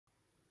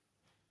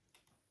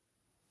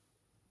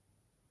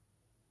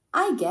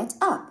I get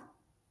up.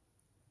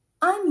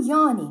 I'm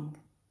yawning.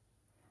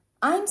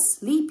 I'm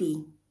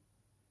sleepy.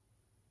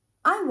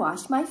 I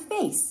wash my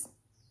face.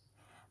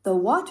 The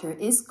water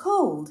is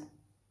cold.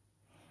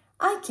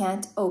 I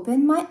can't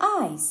open my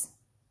eyes.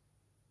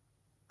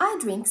 I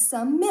drink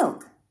some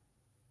milk.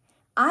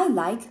 I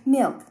like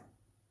milk.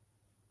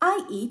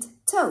 I eat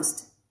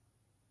toast.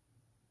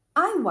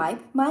 I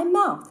wipe my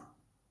mouth.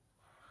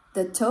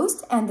 The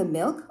toast and the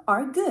milk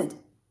are good.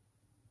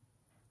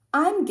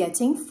 I'm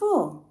getting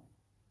full.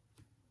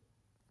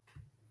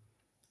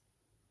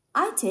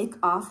 I take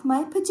off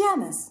my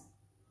pajamas.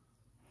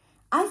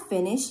 I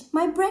finish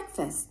my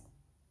breakfast.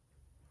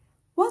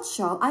 What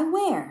shall I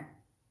wear?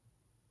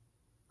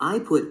 I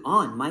put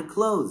on my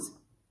clothes.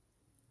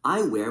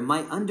 I wear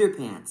my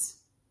underpants.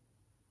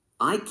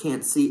 I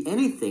can't see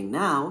anything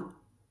now.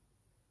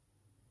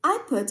 I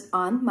put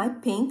on my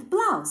pink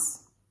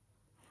blouse.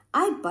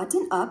 I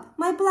button up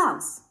my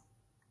blouse.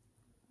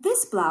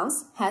 This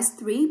blouse has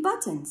 3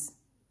 buttons.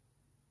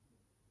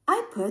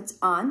 I put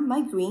on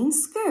my green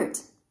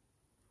skirt.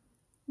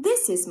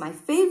 This is my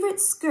favorite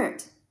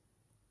skirt.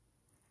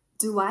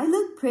 Do I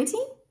look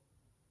pretty?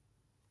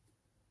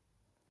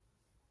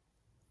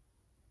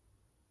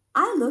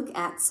 I look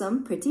at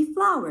some pretty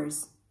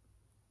flowers.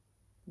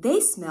 They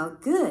smell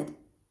good.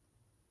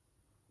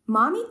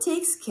 Mommy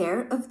takes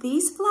care of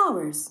these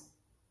flowers.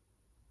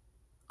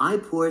 I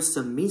pour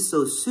some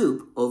miso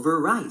soup over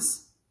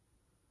rice.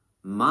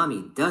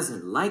 Mommy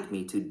doesn't like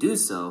me to do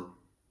so.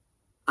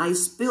 I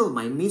spill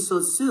my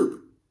miso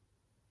soup.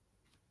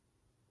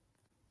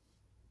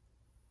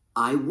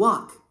 I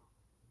walk.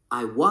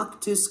 I walk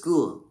to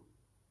school.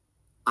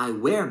 I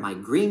wear my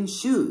green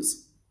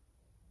shoes.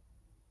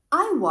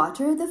 I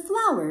water the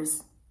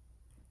flowers.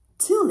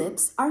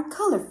 Tulips are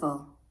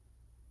colorful.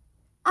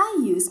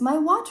 I use my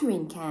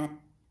watering can.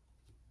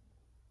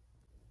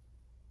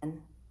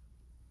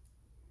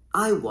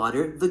 I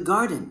water the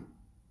garden.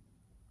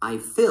 I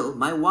fill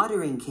my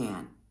watering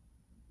can.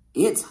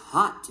 It's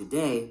hot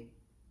today.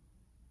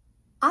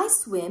 I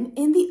swim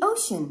in the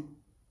ocean.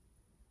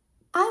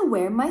 I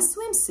wear my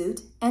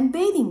swimsuit and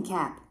bathing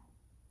cap.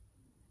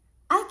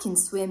 I can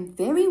swim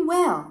very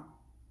well.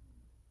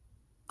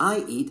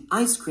 I eat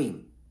ice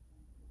cream.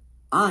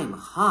 I'm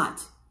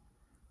hot.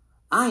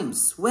 I'm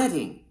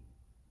sweating.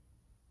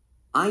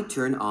 I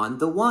turn on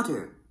the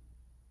water.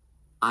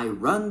 I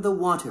run the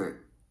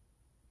water.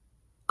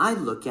 I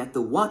look at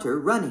the water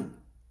running.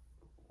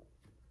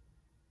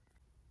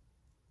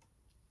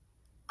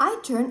 I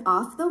turn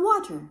off the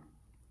water.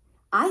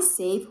 I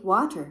save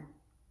water.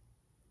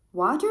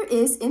 Water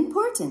is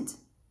important.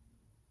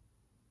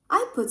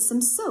 I put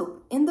some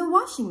soap in the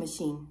washing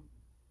machine.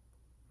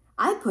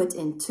 I put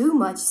in too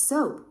much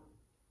soap.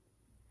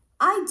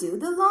 I do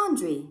the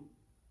laundry.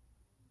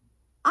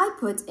 I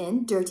put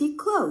in dirty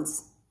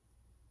clothes.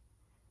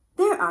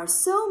 There are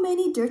so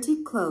many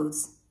dirty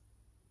clothes.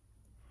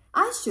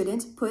 I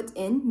shouldn't put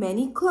in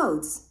many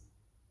clothes.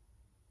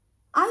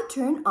 I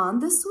turn on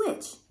the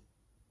switch.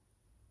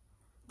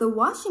 The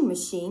washing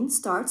machine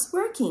starts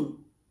working.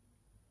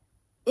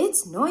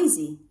 It's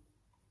noisy.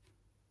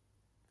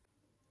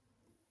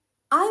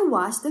 I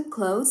wash the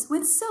clothes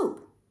with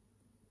soap.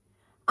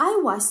 I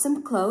wash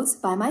some clothes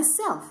by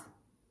myself.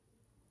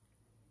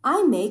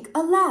 I make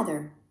a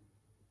lather.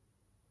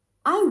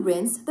 I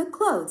rinse the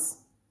clothes.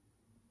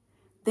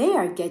 They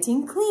are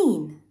getting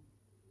clean.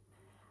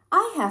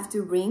 I have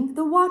to wring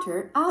the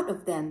water out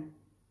of them.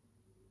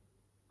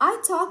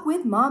 I talk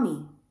with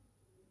Mommy.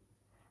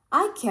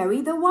 I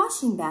carry the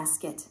washing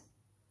basket.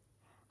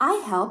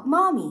 I help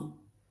Mommy.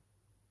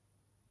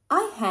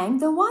 I hang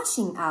the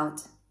washing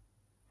out.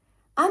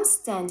 I'm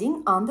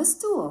standing on the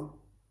stool.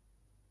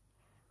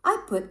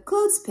 I put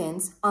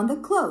clothespins on the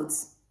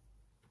clothes.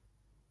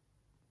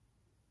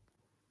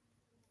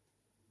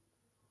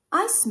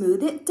 I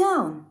smooth it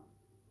down.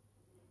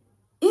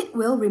 It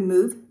will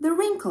remove the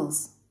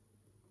wrinkles.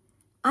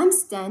 I'm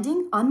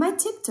standing on my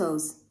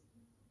tiptoes.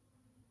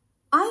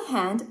 I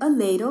hand a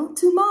ladle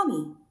to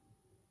Mommy.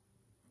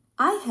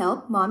 I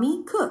help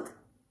Mommy cook.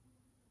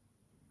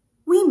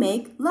 We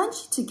make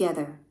lunch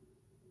together.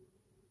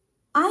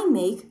 I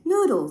make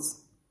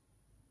noodles.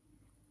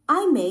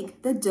 I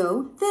make the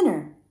dough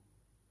thinner.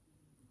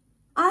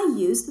 I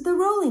use the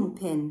rolling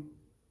pin.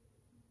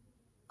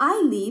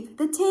 I leave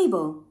the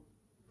table.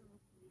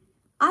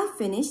 I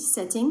finish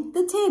setting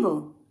the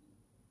table.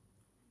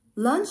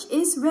 Lunch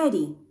is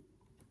ready.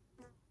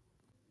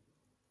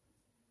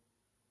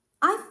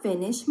 I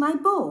finish my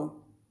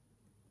bowl.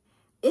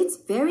 It's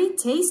very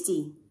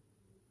tasty.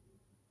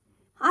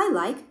 I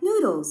like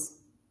noodles.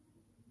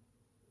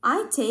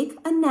 I take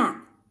a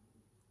nap.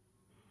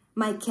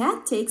 My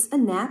cat takes a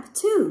nap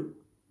too.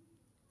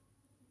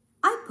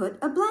 I put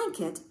a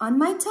blanket on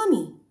my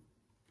tummy.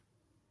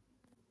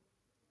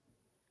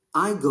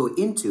 I go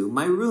into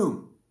my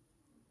room.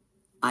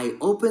 I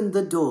open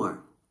the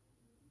door.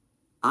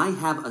 I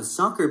have a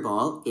soccer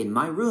ball in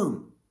my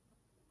room.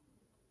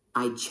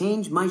 I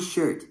change my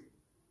shirt.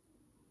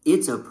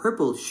 It's a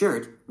purple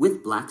shirt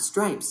with black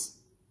stripes.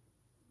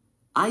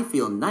 I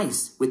feel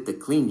nice with the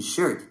clean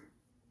shirt.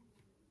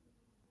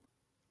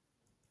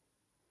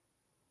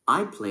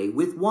 I play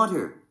with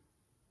water.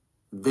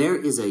 There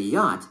is a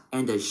yacht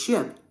and a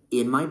ship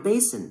in my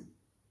basin.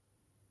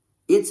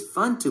 It's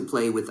fun to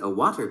play with a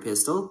water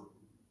pistol.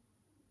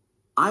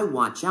 I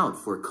watch out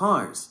for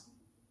cars.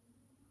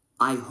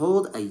 I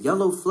hold a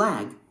yellow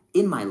flag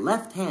in my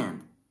left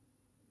hand.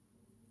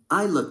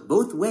 I look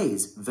both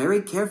ways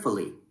very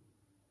carefully.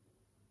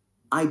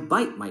 I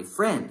bite my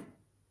friend.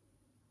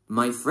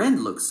 My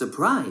friend looks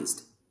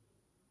surprised.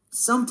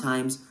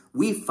 Sometimes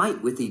we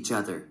fight with each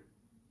other.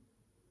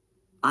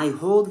 I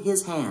hold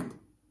his hand.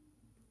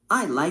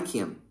 I like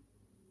him.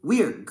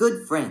 We're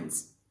good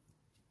friends.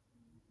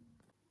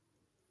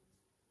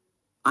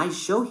 I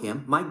show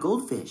him my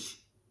goldfish.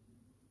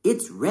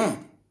 It's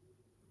red.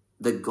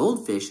 The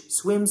goldfish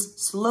swims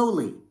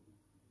slowly.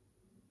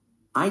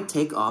 I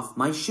take off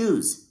my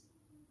shoes.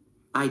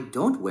 I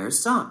don't wear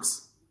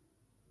socks.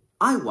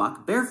 I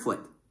walk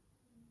barefoot.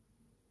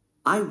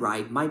 I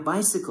ride my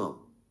bicycle.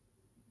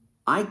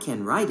 I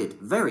can ride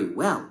it very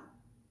well.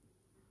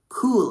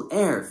 Cool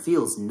air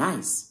feels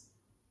nice.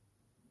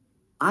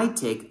 I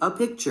take a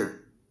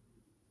picture.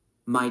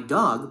 My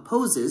dog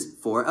poses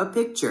for a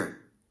picture.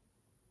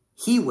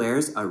 He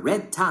wears a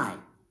red tie.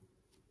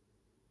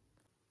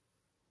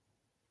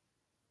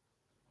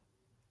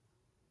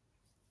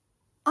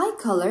 I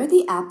color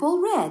the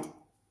apple red.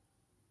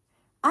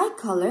 I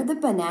color the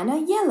banana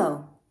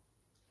yellow.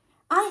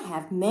 I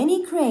have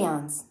many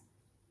crayons.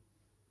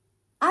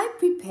 I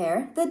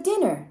prepare the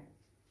dinner.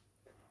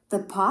 The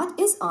pot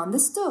is on the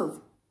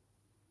stove.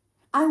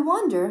 I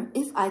wonder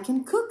if I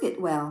can cook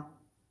it well.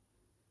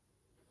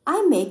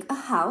 I make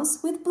a house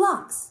with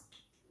blocks.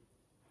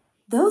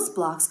 Those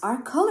blocks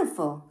are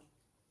colorful.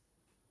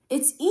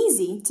 It's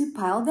easy to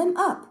pile them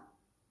up.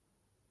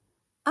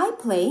 I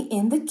play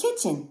in the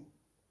kitchen.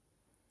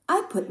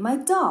 I put my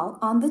doll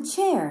on the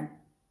chair.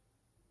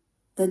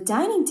 The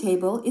dining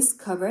table is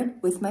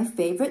covered with my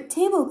favorite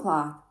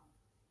tablecloth.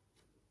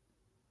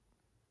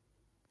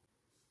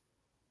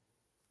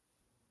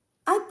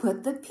 I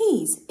put the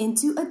peas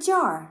into a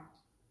jar.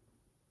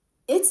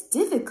 It's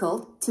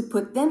difficult to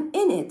put them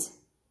in it.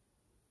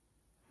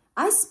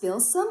 I spill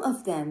some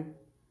of them.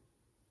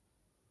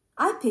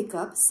 I pick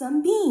up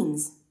some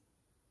beans.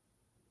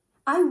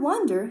 I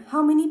wonder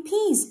how many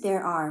peas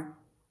there are.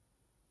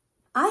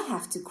 I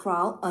have to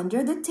crawl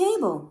under the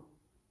table.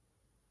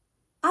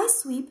 I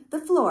sweep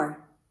the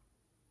floor.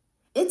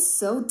 It's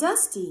so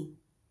dusty.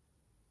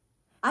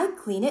 I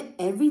clean it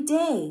every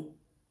day.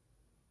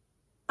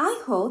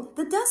 I hold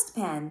the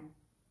dustpan.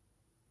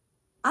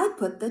 I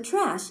put the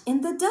trash in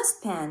the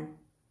dustpan.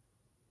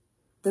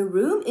 The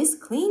room is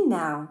clean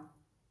now.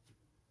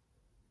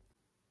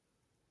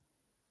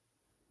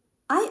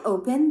 I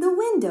open the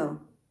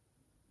window.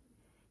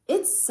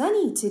 It's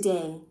sunny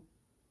today.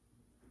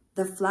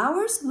 The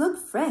flowers look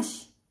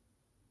fresh.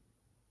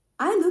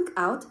 I look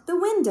out the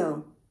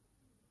window.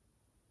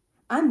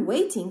 I'm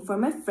waiting for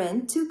my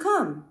friend to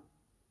come.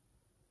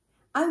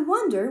 I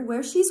wonder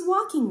where she's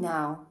walking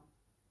now.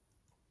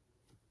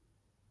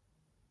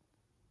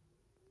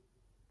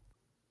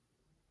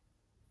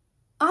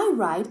 I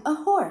ride a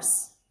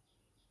horse.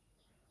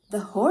 The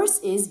horse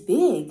is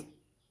big.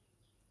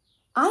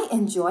 I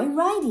enjoy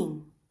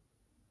riding.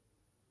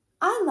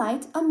 I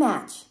light a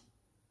match.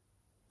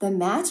 The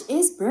match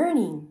is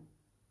burning.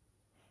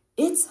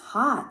 It's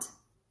hot.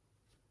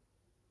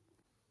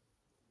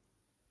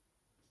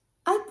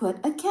 I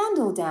put a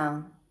candle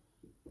down.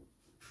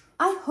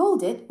 I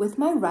hold it with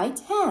my right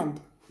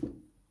hand.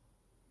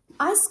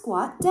 I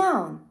squat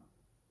down.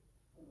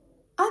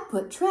 I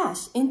put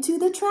trash into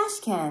the trash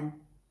can.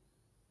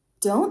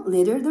 Don't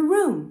litter the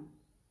room.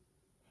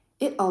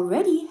 It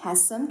already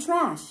has some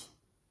trash.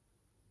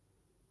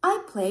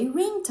 I play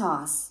ring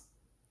toss.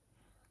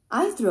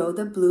 I throw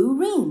the blue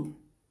ring.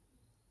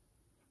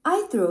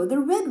 I throw the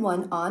red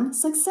one on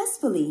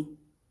successfully.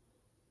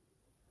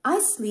 I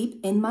sleep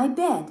in my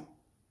bed.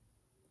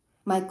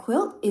 My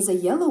quilt is a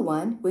yellow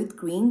one with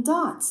green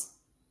dots.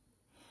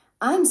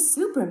 I'm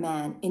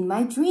Superman in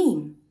my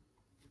dream.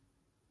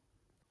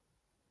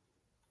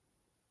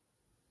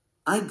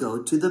 I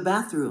go to the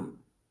bathroom.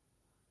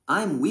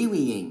 I'm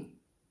wee-weeing.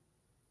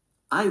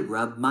 I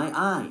rub my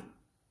eye.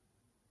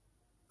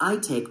 I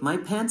take my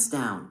pants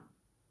down.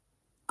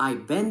 I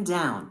bend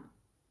down.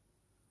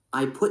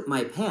 I put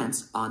my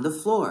pants on the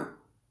floor.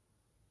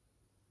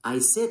 I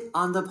sit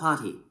on the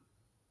potty.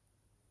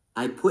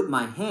 I put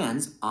my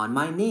hands on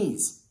my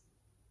knees.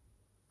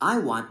 I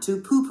want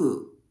to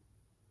poo-poo.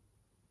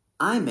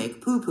 I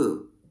make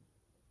poo-poo.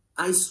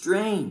 I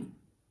strain.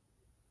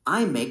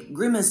 I make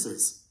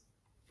grimaces.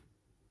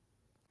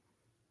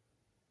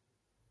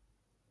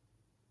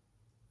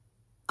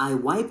 I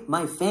wipe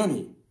my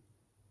fanny.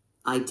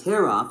 I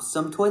tear off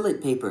some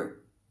toilet paper.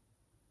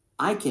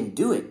 I can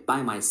do it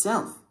by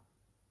myself.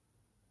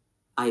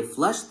 I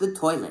flush the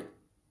toilet.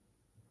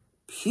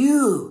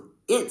 Phew,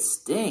 it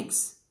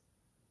stinks.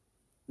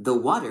 The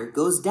water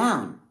goes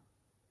down.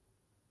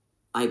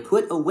 I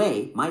put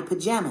away my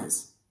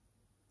pajamas.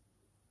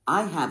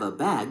 I have a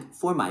bag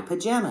for my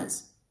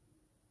pajamas.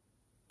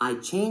 I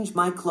change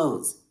my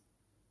clothes.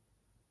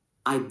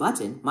 I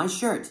button my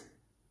shirt.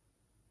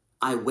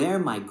 I wear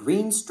my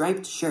green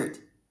striped shirt.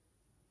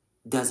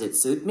 Does it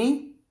suit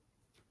me?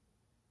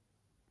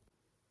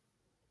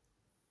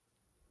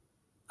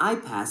 I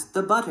pass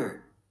the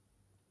butter.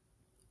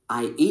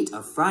 I eat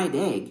a fried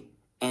egg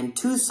and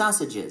 2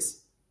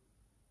 sausages.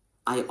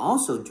 I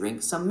also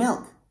drink some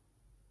milk.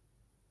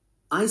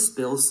 I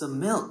spill some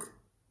milk.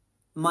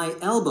 My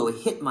elbow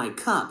hit my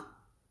cup.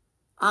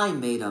 I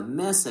made a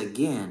mess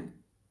again.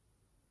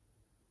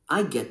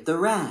 I get the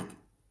rag.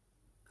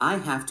 I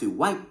have to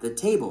wipe the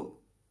table.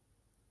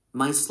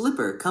 My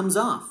slipper comes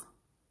off.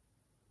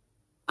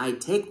 I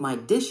take my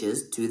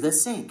dishes to the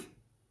sink.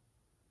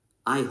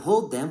 I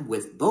hold them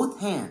with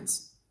both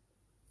hands.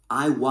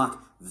 I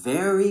walk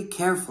very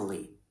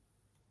carefully.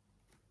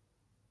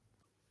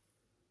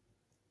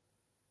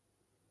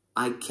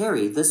 I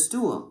carry the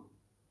stool.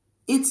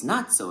 It's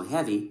not so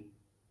heavy.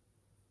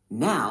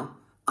 Now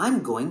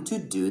I'm going to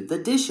do the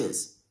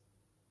dishes.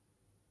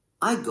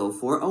 I go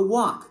for a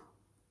walk.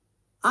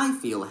 I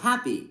feel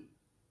happy.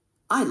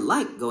 I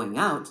like going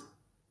out.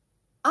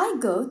 I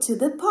go to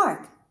the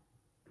park.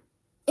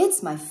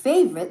 It's my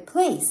favorite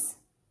place.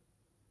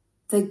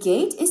 The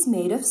gate is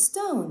made of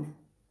stone.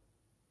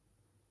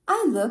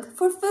 I look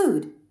for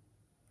food.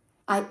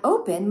 I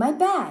open my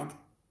bag.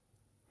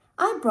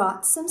 I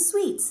brought some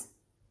sweets.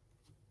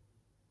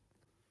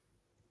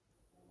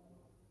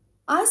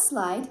 I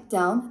slide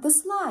down the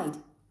slide.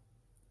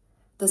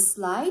 The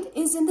slide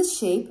is in the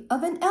shape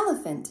of an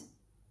elephant.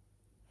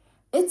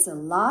 It's a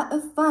lot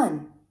of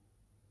fun.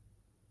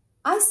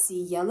 I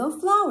see yellow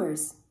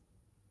flowers.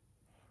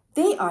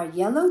 They are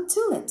yellow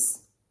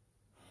tulips.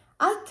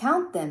 I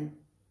count them.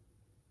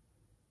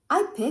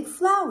 I pick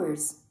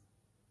flowers.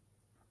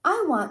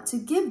 I want to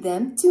give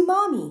them to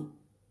Mommy.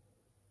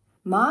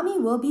 Mommy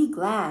will be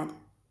glad.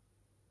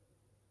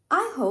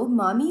 I hold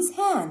Mommy's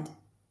hand.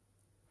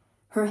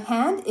 Her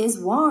hand is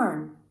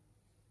warm.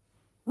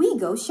 We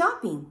go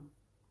shopping.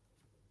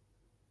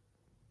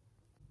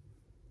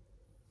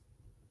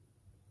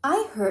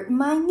 I hurt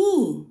my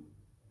knee.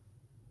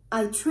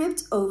 I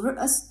tripped over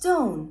a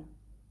stone.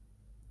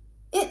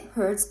 It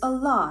hurts a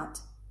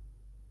lot.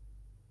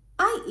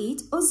 I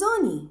eat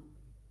ozoni.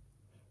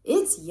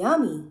 It's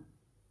yummy.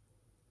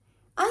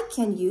 I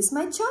can use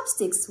my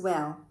chopsticks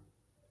well.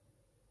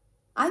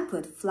 I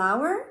put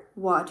flour,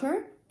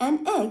 water,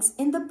 and eggs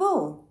in the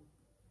bowl.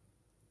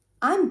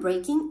 I'm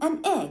breaking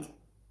an egg.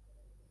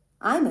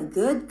 I'm a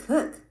good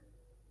cook.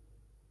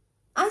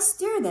 I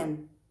stir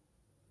them.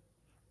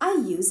 I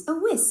use a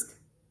whisk.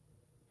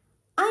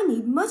 I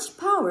need much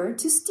power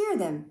to stir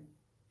them.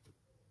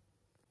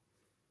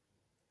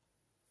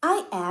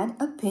 I add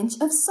a pinch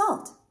of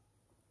salt.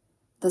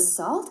 The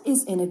salt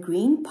is in a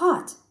green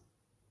pot.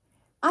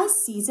 I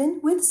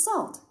season with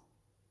salt.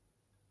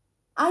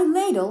 I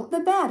ladle the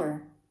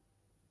batter.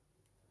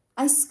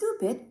 I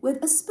scoop it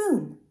with a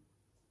spoon.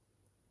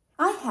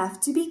 I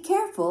have to be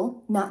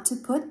careful not to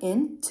put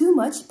in too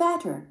much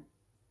batter.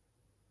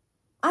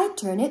 I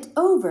turn it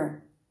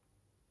over.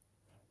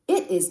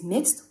 It is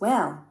mixed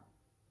well.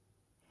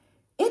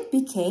 It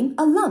became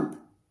a lump.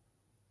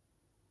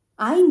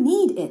 I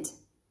knead it.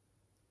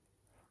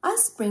 I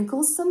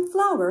sprinkle some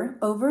flour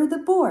over the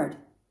board.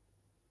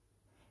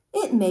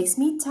 It makes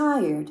me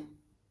tired.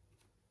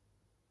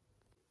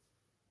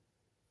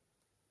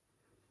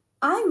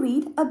 I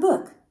read a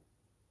book.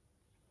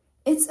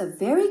 It's a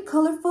very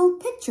colorful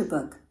picture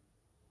book.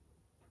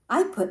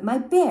 I put my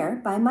bear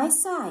by my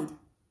side.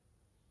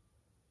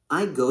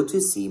 I go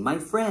to see my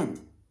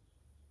friend.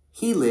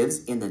 He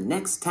lives in the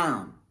next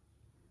town.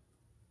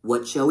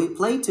 What shall we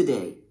play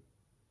today?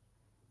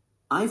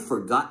 I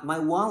forgot my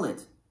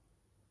wallet.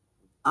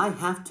 I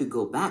have to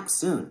go back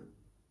soon.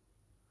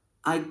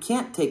 I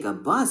can't take a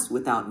bus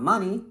without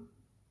money.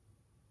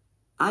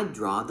 I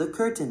draw the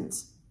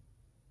curtains.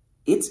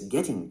 It's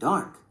getting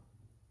dark.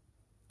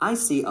 I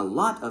see a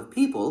lot of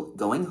people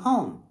going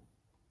home.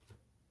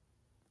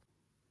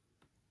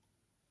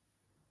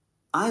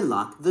 I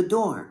lock the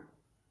door.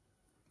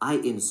 I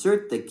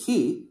insert the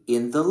key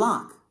in the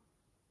lock.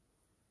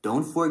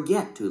 Don't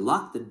forget to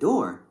lock the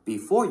door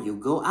before you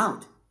go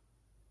out.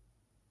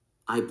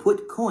 I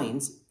put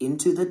coins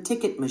into the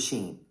ticket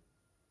machine.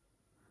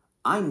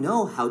 I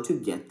know how to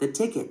get the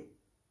ticket.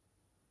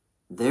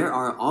 There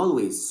are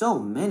always so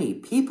many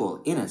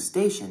people in a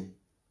station.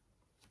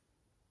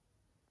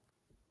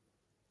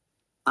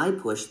 I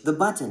push the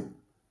button.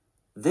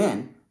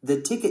 Then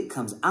the ticket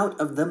comes out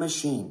of the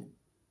machine.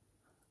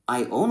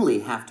 I only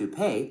have to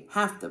pay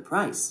half the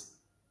price.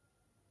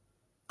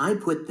 I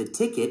put the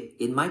ticket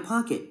in my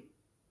pocket.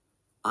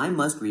 I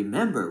must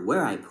remember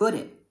where I put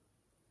it.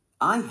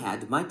 I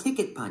had my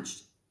ticket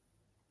punched.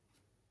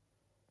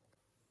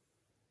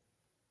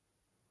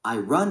 I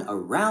run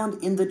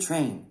around in the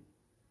train.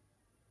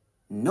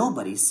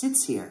 Nobody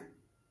sits here.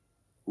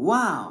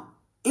 Wow,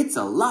 it's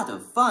a lot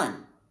of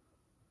fun.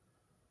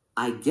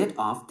 I get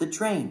off the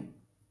train.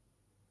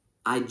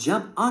 I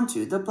jump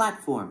onto the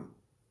platform.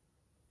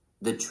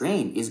 The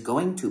train is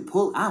going to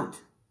pull out.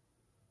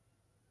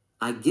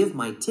 I give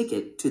my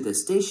ticket to the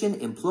station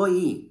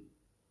employee.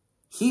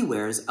 He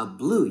wears a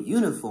blue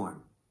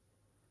uniform.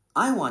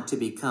 I want to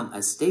become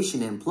a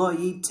station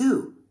employee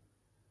too.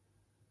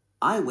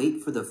 I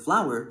wait for the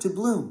flower to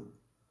bloom.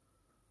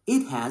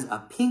 It has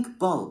a pink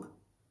bulb.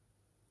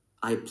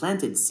 I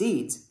planted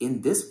seeds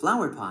in this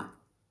flower pot.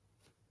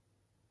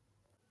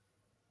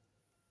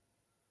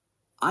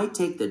 I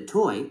take the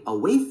toy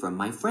away from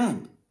my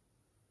friend.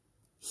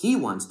 He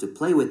wants to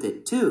play with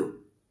it too.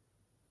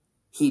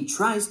 He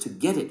tries to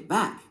get it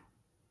back.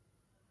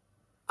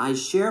 I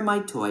share my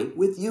toy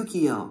with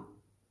Yukio.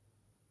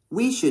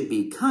 We should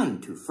be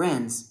kind to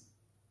friends.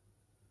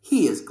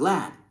 He is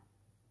glad.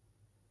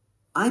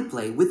 I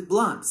play with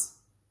blocks.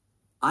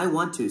 I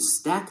want to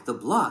stack the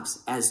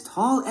blocks as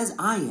tall as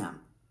I am.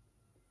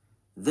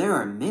 There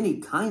are many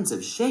kinds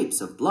of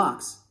shapes of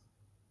blocks.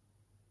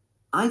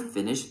 I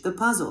finish the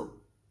puzzle.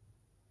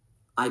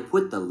 I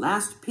put the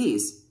last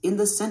piece in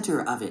the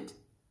center of it.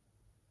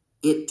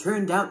 It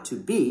turned out to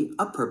be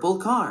a purple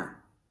car.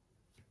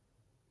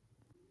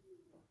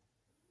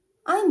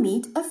 I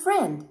meet a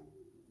friend.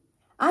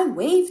 I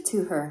wave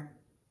to her.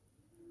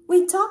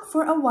 We talk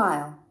for a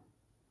while.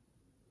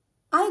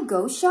 I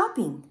go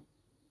shopping.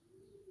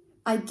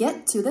 I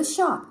get to the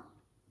shop.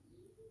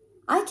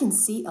 I can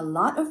see a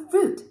lot of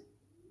fruit.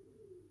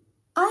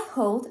 I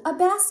hold a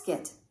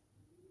basket.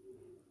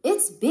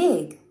 It's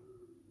big.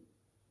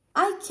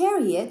 I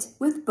carry it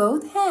with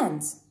both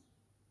hands.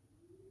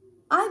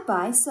 I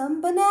buy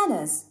some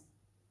bananas.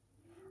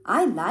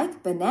 I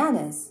like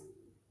bananas.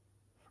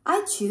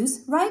 I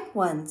choose ripe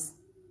ones.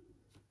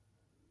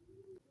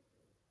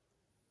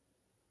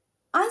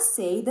 I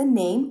say the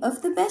name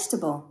of the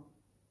vegetable.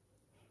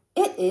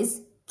 It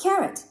is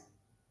carrot.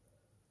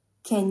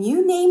 Can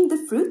you name the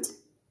fruit?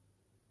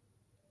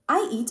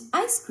 I eat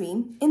ice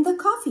cream in the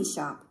coffee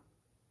shop.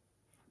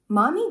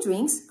 Mommy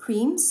drinks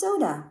cream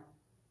soda.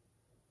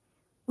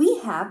 We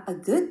have a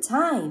good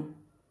time.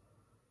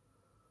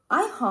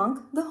 I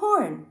honk the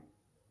horn.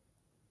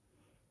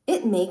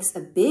 It makes a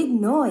big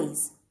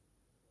noise.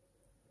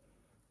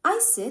 I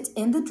sit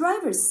in the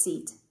driver's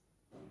seat.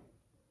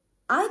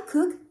 I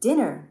cook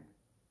dinner.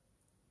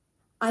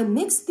 I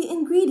mix the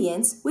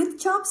ingredients with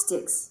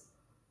chopsticks.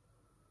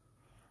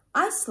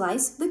 I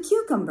slice the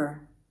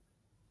cucumber.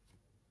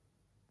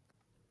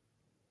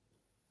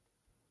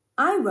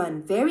 I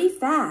run very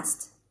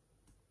fast.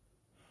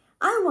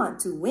 I want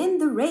to win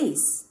the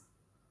race.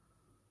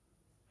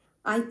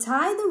 I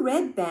tie the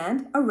red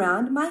band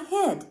around my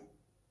head.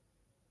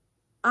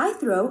 I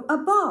throw a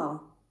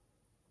ball.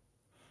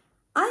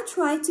 I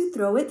try to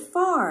throw it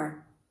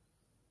far.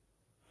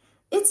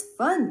 It's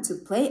fun to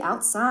play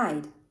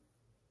outside.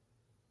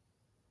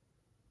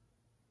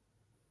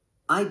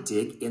 I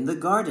dig in the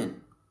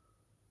garden.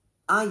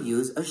 I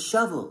use a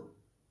shovel.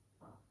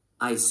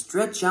 I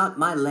stretch out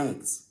my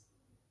legs.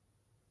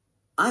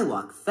 I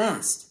walk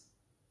fast.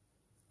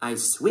 I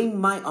swing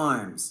my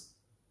arms.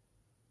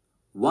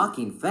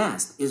 Walking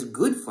fast is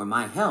good for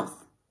my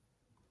health.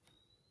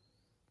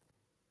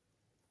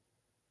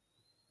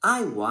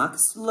 I walk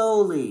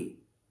slowly.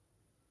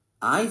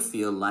 I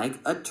feel like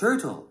a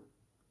turtle.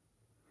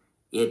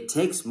 It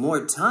takes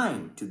more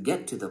time to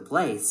get to the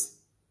place.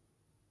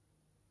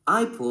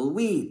 I pull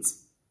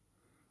weeds.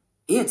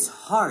 It's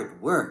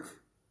hard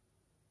work.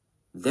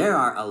 There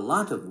are a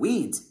lot of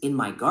weeds in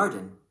my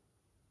garden.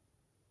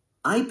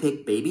 I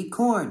pick baby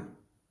corn.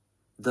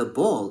 The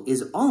bowl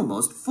is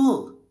almost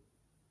full.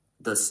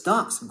 The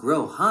stalks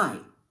grow high.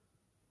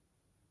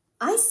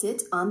 I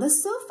sit on the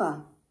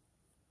sofa.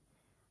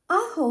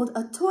 I hold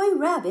a toy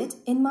rabbit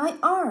in my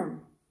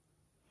arm.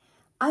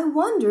 I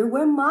wonder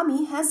where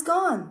Mommy has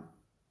gone.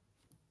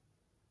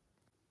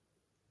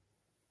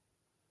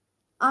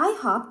 I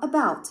hop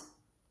about.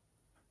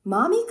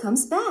 Mommy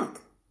comes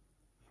back.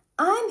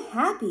 I'm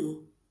happy.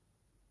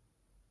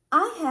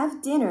 I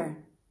have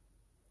dinner.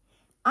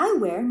 I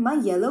wear my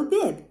yellow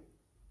bib.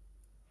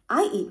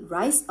 I eat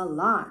rice a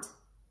lot.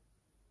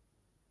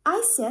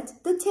 I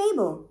set the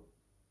table.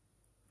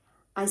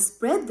 I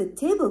spread the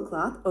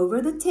tablecloth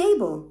over the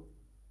table.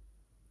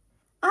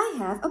 I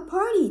have a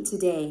party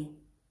today.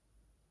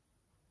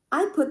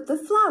 I put the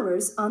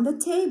flowers on the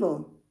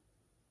table.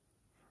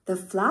 The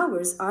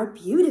flowers are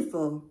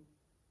beautiful.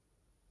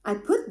 I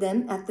put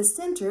them at the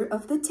center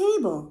of the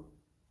table.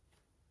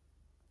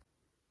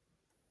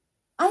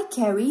 I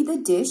carry the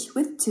dish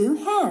with 2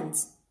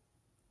 hands.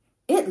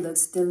 It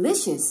looks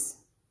delicious.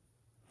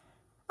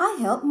 I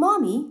help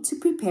Mommy to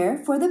prepare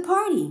for the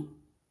party.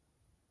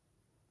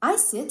 I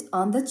sit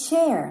on the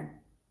chair.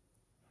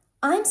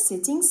 I'm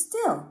sitting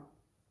still.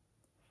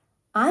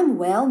 I'm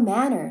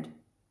well-mannered.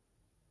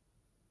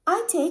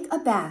 I take a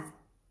bath.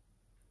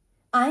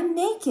 I'm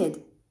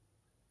naked.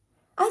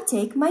 I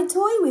take my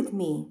toy with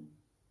me.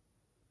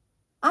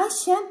 I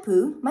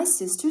shampoo my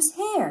sister's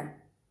hair.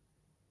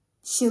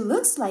 She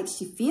looks like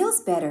she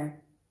feels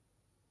better.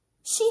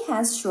 She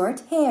has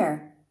short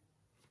hair.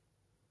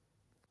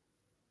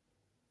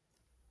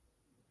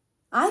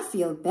 I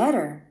feel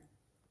better.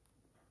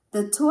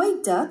 The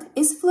toy duck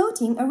is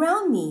floating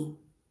around me.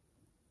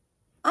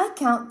 I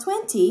count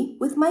 20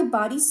 with my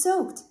body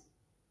soaked.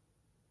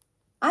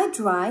 I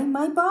dry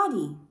my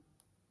body.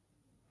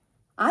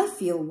 I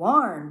feel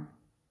warm.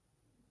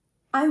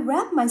 I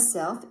wrap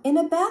myself in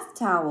a bath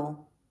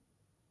towel.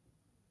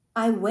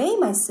 I weigh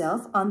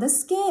myself on the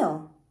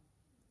scale.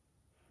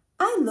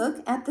 I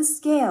look at the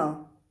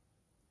scale.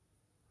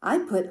 I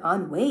put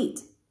on weight.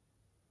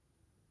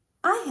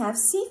 I have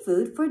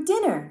seafood for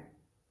dinner.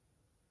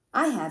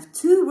 I have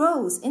 2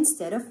 rolls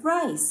instead of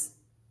rice.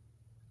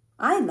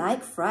 I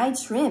like fried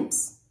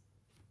shrimps.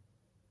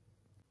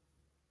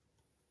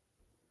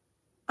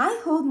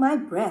 I hold my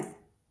breath.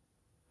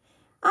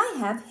 I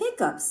have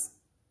hiccups.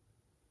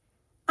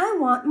 I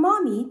want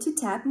Mommy to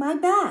tap my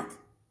back.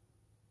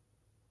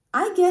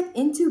 I get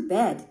into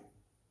bed.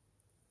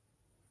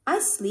 I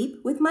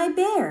sleep with my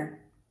bear.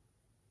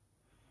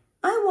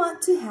 I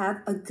want to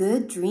have a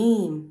good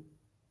dream.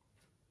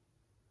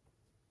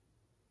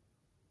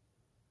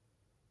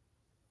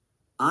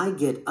 I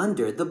get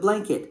under the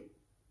blanket.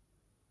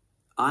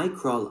 I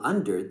crawl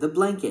under the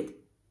blanket.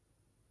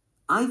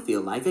 I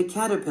feel like a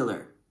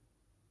caterpillar.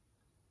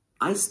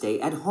 I stay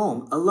at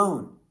home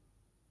alone.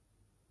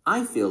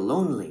 I feel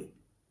lonely.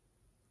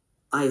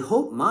 I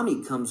hope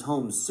Mommy comes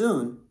home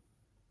soon.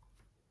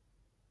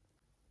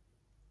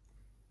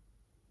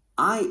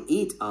 I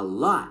eat a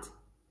lot.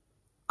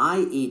 I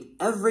eat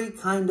every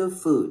kind of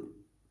food.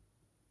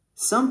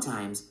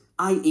 Sometimes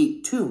I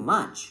eat too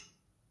much.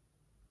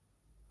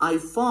 I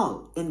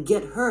fall and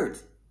get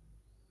hurt.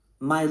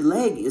 My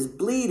leg is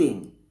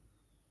bleeding.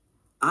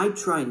 I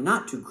try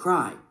not to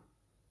cry.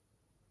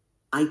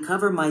 I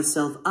cover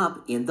myself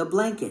up in the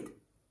blanket.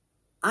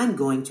 I'm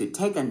going to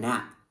take a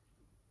nap.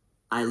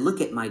 I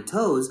look at my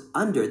toes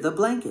under the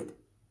blanket.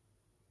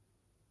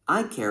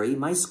 I carry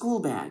my school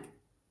bag.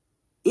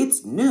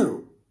 It's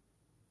new.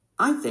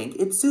 I think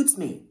it suits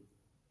me.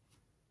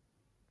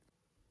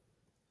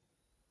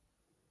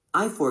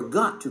 I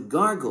forgot to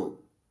gargle.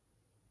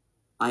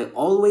 I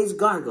always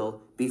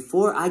gargle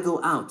before I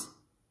go out.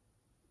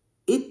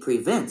 It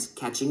prevents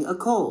catching a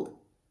cold.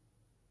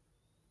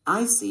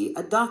 I see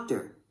a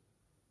doctor.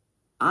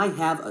 I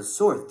have a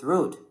sore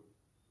throat.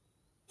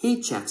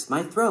 He checks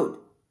my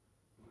throat.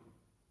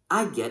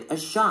 I get a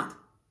shot.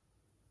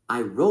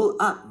 I roll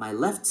up my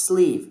left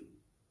sleeve.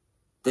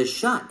 The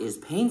shot is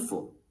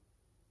painful.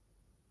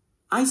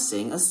 I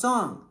sing a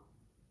song.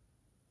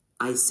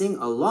 I sing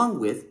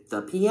along with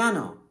the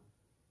piano.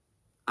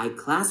 I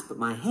clasp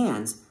my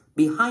hands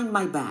behind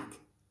my back.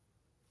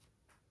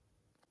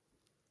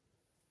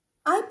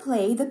 I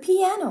play the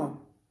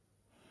piano.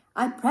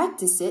 I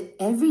practice it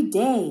every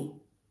day.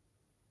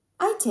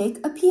 I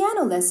take a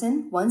piano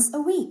lesson once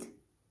a week.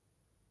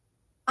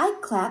 I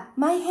clap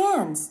my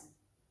hands.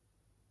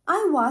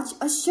 I watch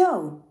a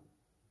show.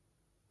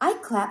 I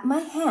clap my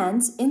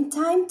hands in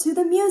time to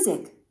the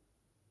music.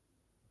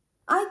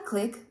 I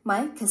click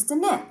my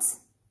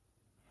castanets.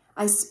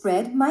 I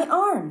spread my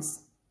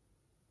arms.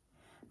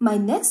 My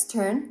next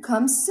turn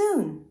comes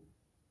soon.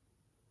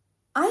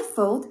 I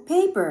fold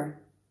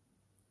paper.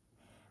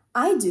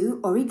 I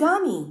do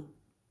origami.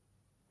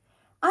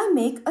 I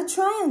make a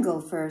triangle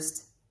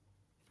first.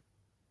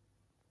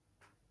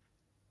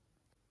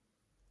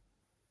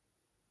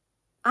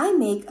 I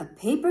make a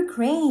paper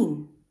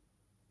crane.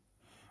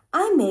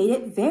 I made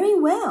it very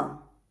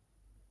well.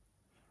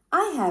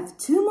 I have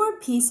 2 more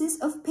pieces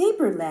of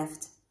paper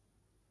left.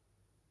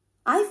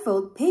 I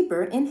fold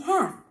paper in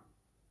half.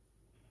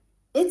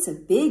 It's a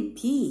big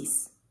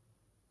piece.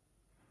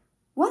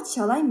 What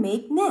shall I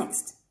make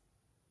next?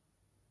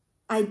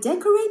 I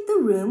decorate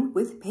the room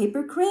with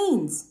paper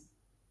cranes.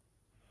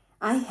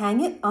 I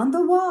hang it on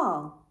the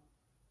wall.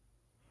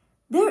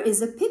 There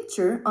is a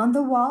picture on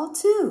the wall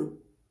too.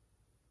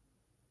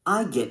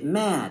 I get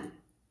mad.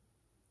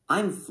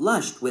 I'm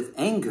flushed with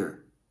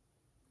anger.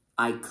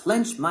 I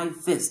clench my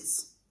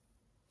fists.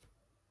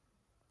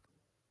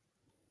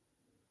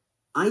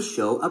 I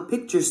show a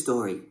picture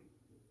story.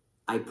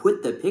 I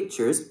put the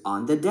pictures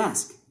on the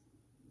desk.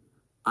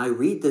 I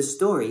read the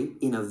story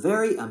in a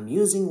very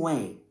amusing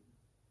way.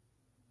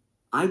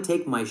 I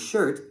take my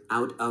shirt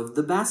out of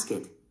the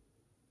basket.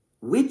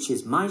 Which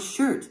is my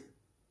shirt?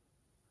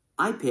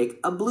 I pick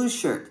a blue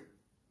shirt.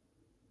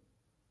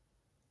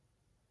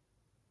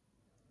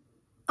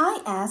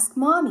 I ask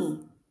Mommy.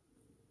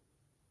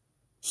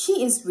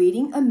 She is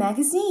reading a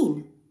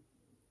magazine.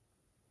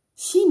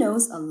 She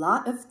knows a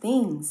lot of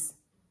things.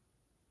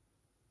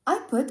 I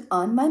put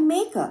on my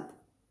makeup.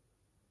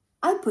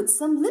 I put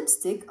some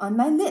lipstick on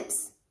my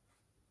lips.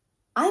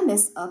 I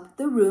mess up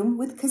the room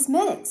with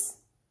cosmetics.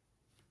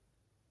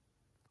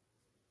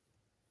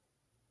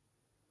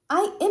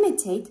 I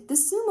imitate the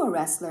sumo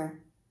wrestler.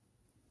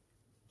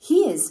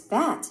 He is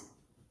fat.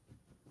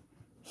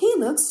 He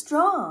looks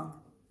strong.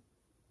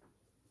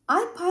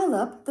 I pile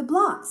up the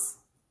blocks.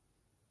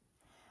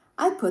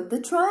 I put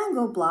the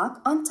triangle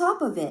block on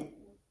top of it.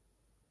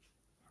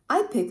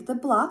 I pick the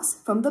blocks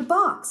from the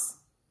box.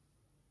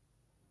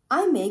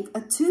 I make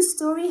a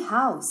 2-story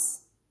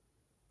house.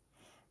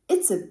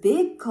 It's a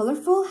big,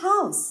 colorful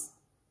house.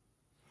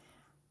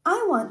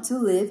 I want to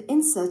live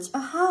in such a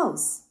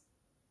house.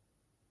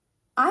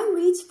 I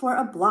reach for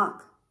a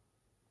block.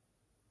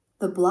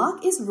 The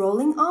block is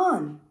rolling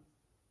on.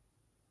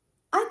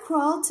 I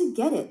crawl to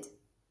get it.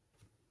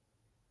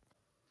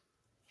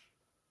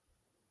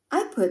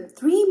 I put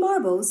 3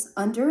 marbles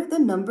under the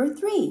number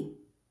 3.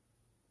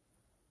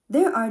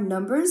 There are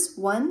numbers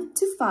 1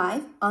 to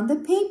 5 on the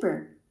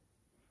paper.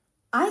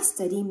 I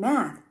study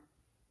math.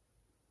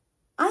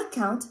 I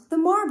count the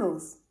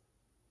marbles.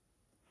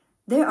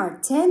 There are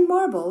 10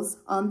 marbles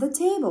on the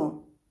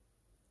table.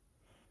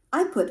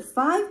 I put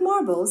 5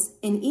 marbles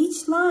in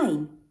each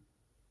line.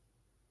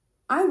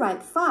 I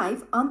write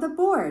 5 on the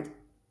board.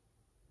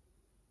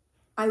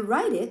 I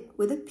write it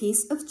with a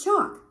piece of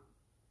chalk.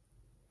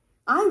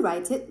 I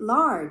write it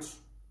large.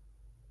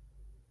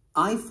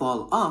 I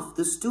fall off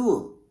the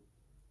stool.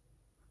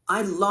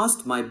 I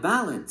lost my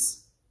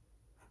balance.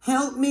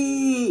 Help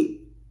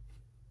me!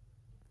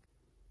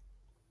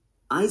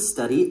 I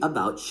study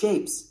about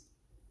shapes.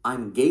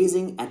 I'm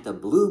gazing at the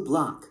blue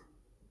block.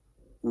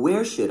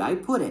 Where should I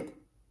put it?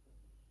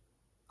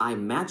 I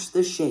match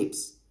the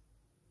shapes.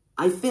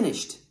 I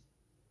finished.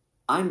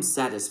 I'm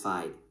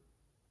satisfied.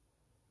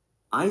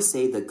 I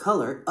say the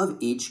color of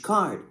each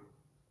card.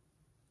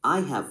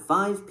 I have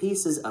 5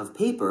 pieces of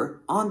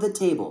paper on the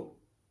table.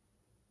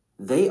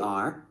 They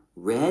are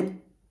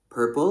red,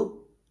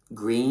 purple,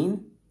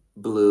 green,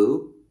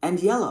 blue, and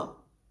yellow.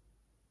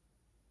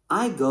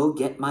 I go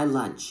get my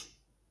lunch.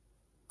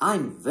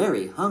 I'm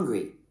very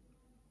hungry.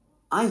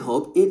 I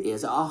hope it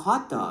is a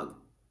hot dog.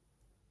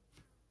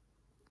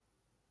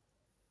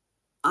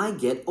 I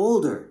get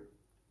older.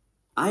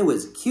 I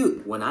was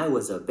cute when I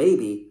was a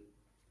baby.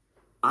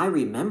 I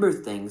remember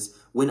things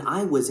when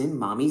I was in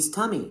Mommy's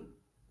tummy.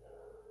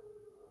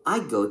 I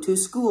go to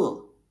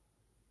school.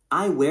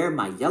 I wear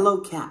my yellow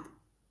cap.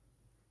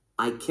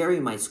 I carry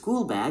my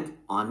school bag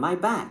on my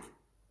back.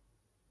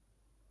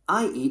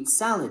 I eat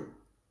salad.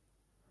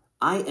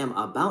 I am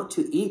about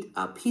to eat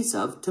a piece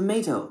of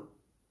tomato.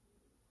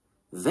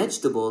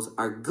 Vegetables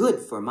are good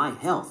for my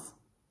health.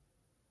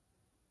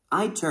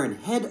 I turn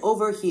head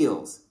over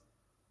heels.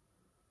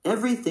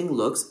 Everything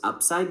looks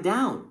upside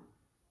down.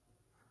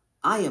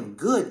 I am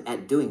good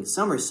at doing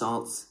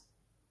somersaults.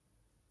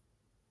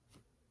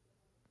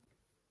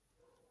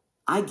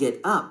 I get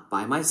up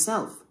by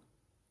myself.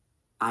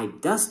 I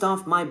dust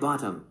off my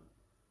bottom.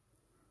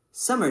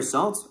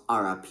 Somersaults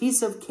are a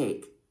piece of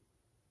cake.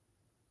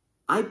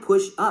 I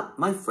push up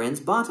my friend's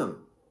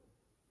bottom.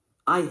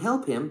 I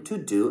help him to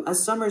do a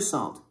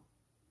somersault.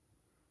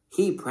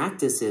 He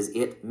practices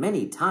it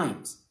many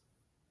times.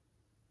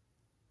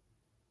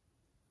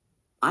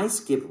 I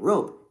skip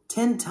rope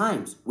 10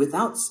 times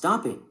without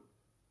stopping.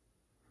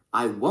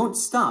 I won't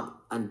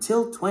stop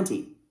until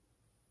 20.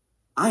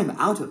 I'm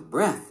out of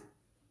breath.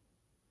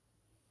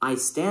 I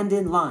stand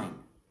in line.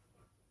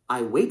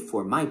 I wait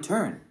for my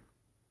turn.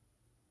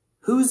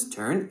 Whose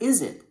turn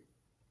is it?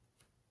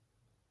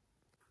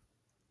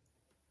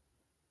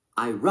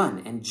 I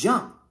run and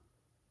jump.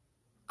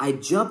 I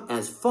jump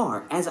as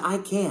far as I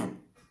can.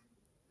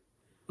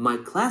 My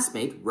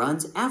classmate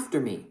runs after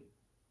me.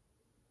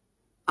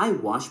 I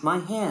wash my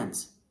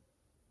hands.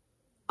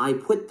 I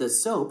put the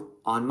soap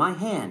on my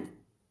hand.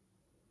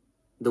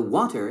 The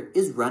water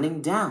is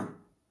running down.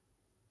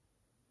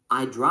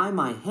 I dry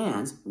my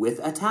hands with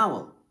a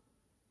towel.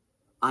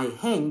 I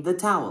hang the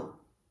towel.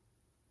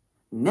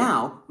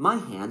 Now my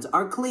hands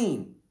are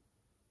clean.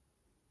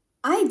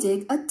 I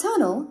dig a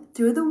tunnel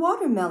through the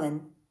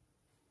watermelon.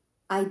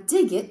 I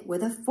dig it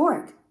with a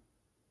fork.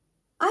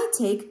 I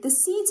take the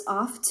seeds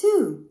off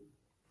too.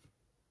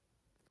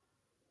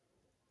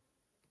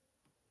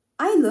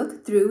 I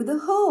look through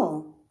the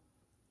hole.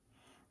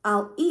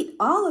 I'll eat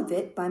all of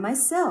it by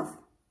myself.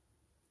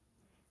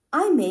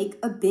 I make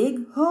a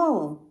big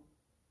hole.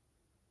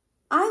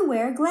 I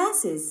wear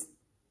glasses.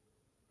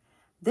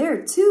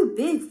 They're too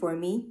big for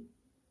me.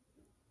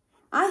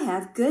 I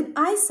have good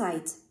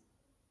eyesight.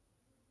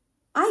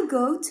 I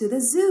go to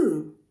the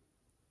zoo.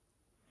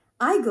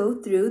 I go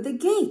through the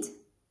gate.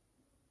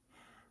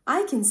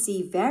 I can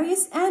see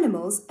various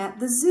animals at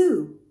the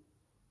zoo.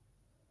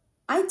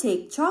 I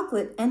take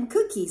chocolate and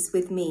cookies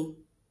with me.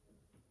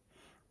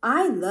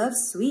 I love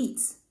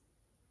sweets.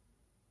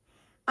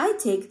 I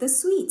take the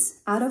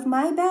sweets out of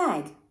my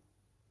bag.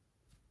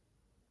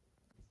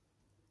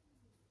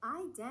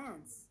 I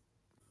dance.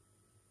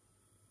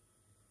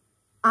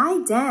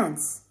 I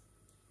dance.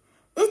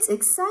 It's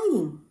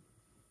exciting.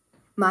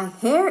 My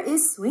hair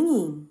is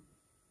swinging.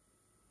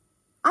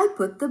 I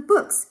put the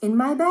books in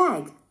my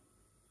bag.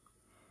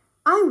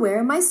 I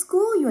wear my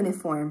school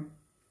uniform.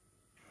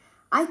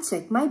 I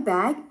check my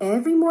bag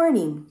every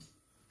morning.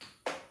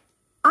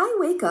 I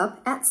wake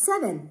up at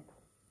 7.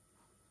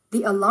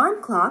 The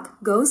alarm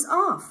clock goes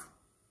off.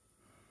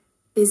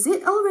 Is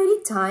it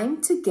already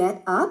time to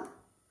get up?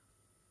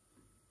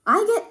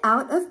 I get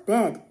out of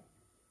bed.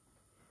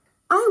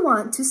 I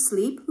want to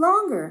sleep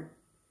longer.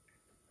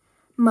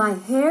 My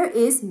hair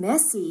is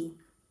messy.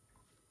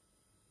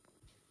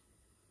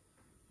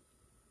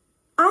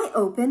 I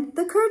open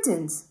the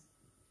curtains.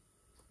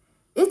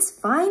 It's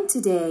fine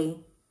today.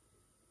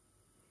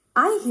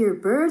 I hear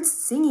birds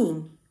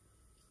singing.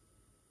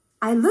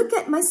 I look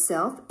at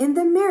myself in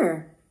the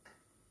mirror.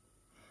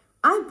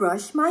 I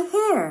brush my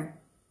hair.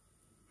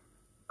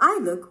 I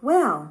look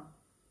well.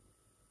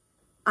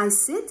 I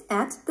sit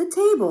at the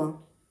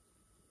table.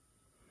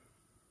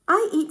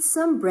 I eat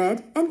some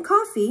bread and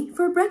coffee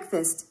for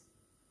breakfast.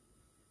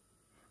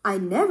 I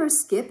never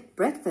skip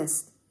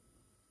breakfast.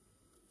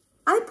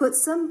 I put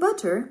some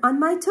butter on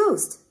my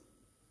toast.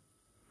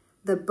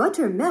 The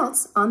butter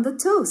melts on the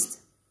toast.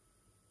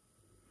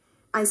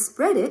 I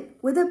spread it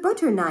with a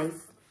butter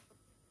knife.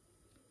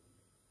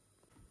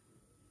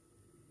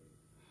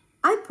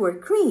 I pour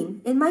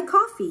cream in my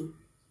coffee.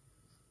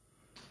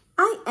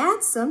 I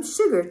add some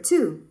sugar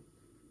too.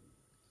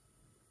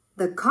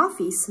 The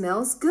coffee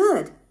smells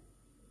good.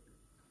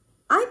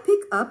 I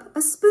pick up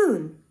a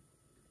spoon.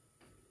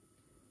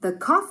 The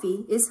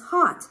coffee is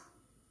hot.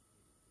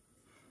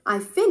 I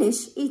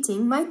finish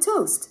eating my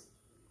toast.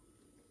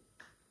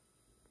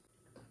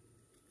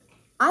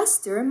 I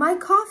stir my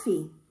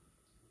coffee.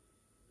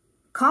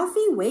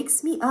 Coffee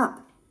wakes me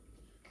up.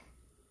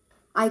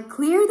 I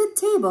clear the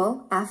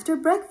table after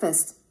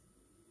breakfast.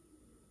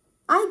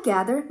 I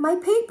gather my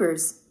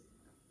papers.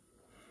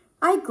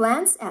 I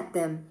glance at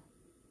them.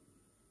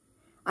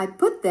 I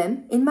put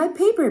them in my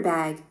paper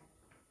bag.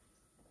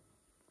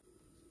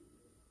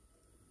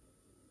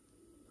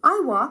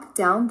 I walk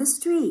down the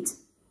street.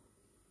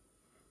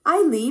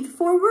 I leave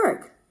for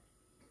work.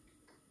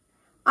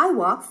 I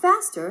walk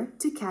faster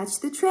to catch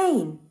the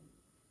train.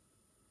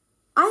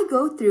 I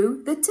go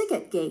through the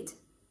ticket gate.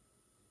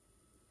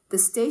 The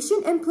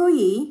station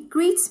employee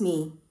greets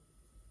me.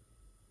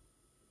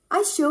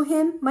 I show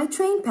him my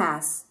train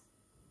pass.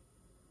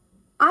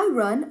 I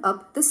run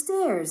up the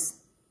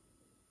stairs.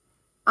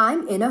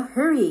 I'm in a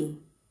hurry.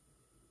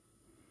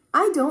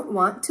 I don't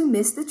want to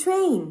miss the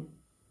train.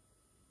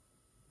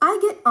 I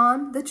get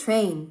on the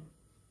train.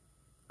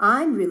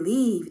 I'm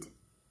relieved.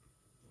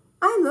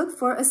 I look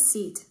for a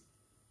seat.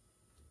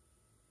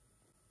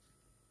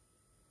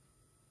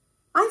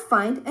 I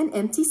find an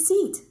empty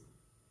seat.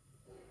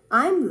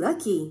 I'm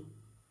lucky.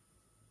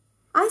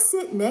 I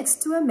sit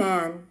next to a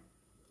man.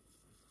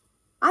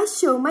 I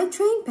show my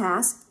train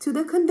pass to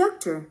the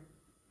conductor.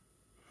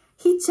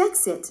 He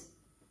checks it.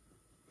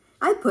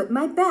 I put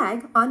my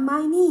bag on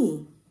my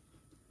knee.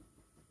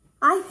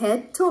 I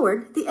head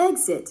toward the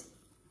exit.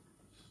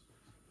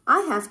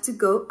 I have to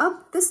go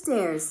up the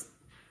stairs.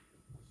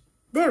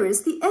 There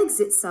is the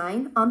exit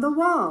sign on the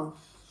wall.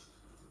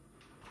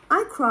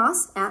 I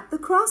cross at the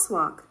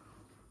crosswalk.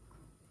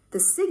 The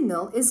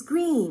signal is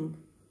green.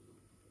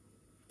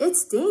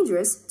 It's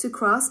dangerous to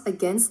cross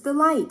against the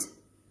light.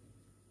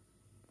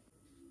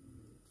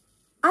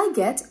 I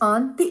get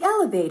on the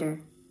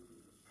elevator.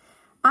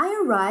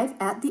 I arrive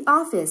at the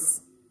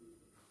office.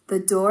 The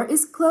door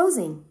is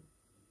closing.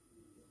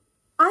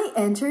 I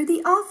enter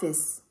the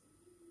office.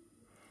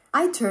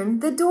 I turn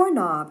the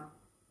doorknob.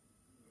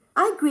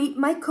 I greet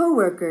my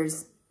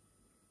coworkers.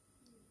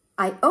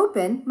 I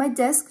open my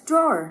desk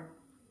drawer.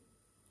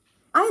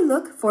 I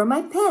look for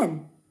my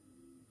pen.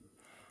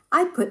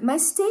 I put my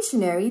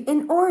stationery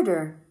in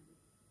order.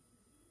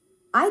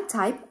 I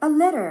type a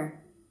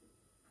letter.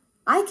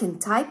 I can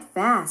type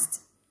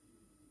fast.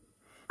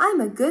 I'm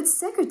a good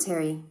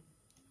secretary.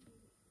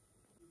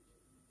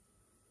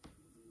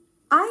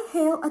 I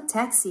hail a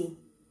taxi.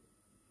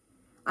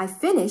 I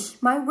finish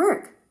my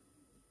work.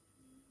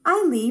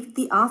 I leave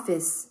the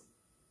office.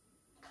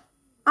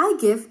 I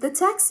give the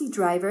taxi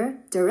driver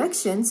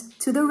directions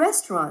to the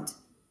restaurant.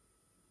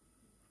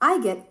 I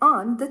get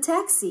on the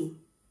taxi.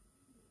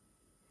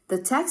 The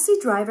taxi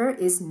driver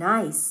is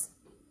nice.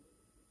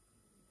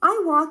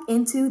 I walk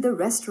into the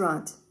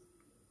restaurant.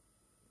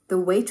 The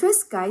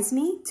waitress guides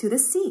me to the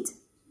seat.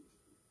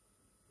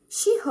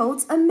 She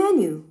holds a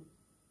menu.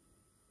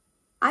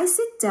 I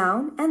sit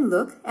down and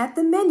look at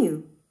the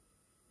menu.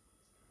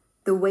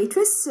 The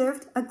waitress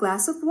served a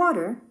glass of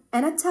water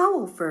and a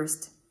towel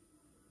first.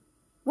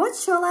 What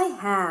shall I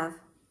have?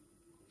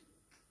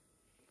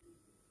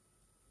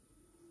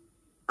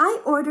 I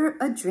order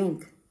a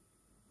drink.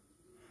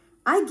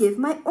 I give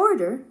my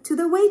order to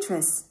the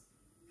waitress.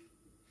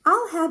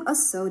 I'll have a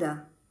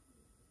soda.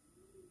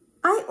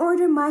 I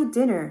order my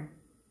dinner.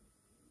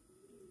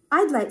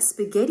 I'd like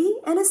spaghetti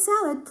and a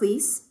salad,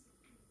 please.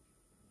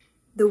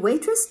 The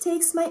waitress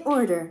takes my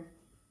order.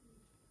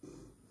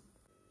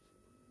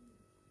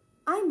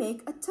 I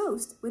make a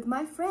toast with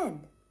my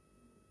friend.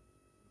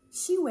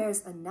 She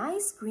wears a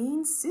nice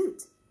green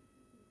suit.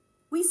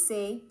 We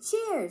say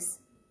cheers.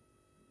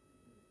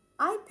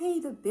 I pay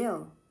the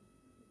bill.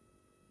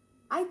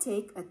 I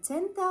take a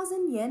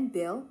 10,000 yen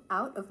bill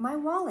out of my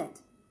wallet.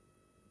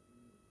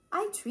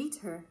 I treat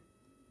her.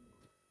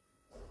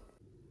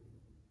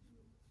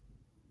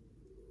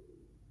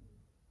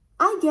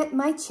 I get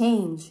my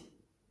change.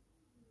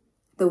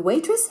 The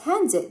waitress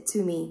hands it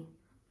to me.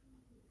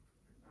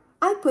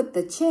 I put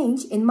the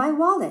change in my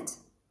wallet.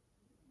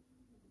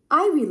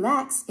 I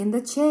relax in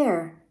the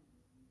chair.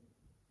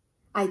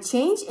 I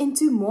change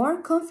into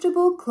more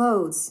comfortable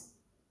clothes.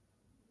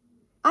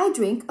 I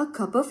drink a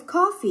cup of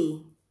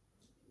coffee.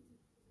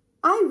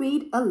 I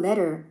read a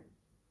letter.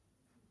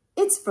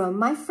 It's from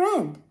my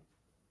friend.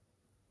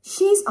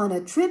 She's on a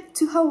trip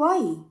to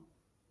Hawaii.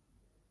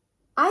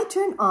 I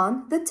turn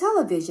on the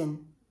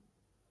television.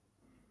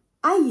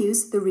 I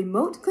use the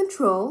remote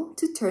control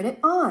to turn it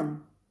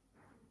on.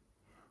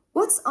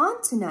 What's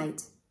on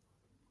tonight?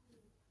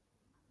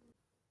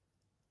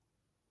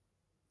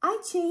 I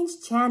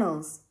change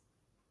channels.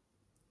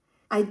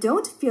 I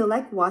don't feel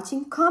like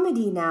watching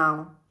comedy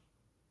now.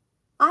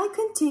 I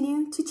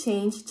continue to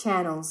change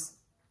channels.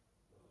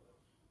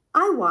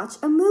 I watch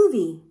a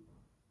movie.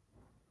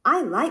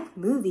 I like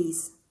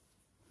movies.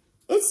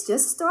 It's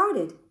just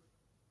started.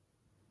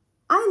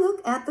 I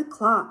look at the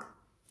clock.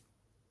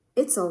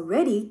 It's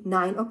already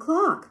 9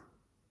 o'clock.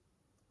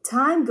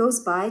 Time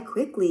goes by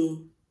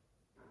quickly.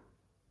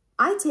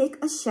 I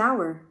take a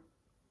shower.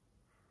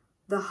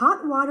 The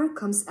hot water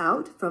comes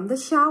out from the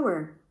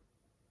shower.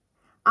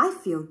 I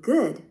feel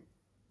good.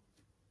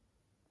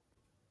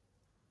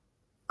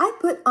 I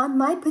put on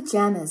my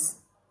pajamas.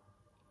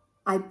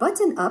 I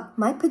button up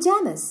my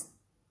pajamas.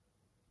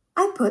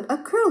 I put a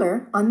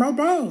curler on my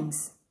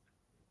bangs.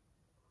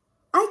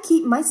 I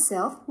keep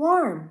myself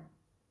warm.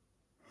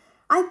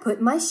 I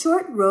put my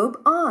short robe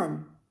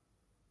on.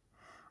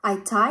 I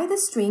tie the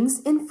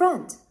strings in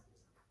front.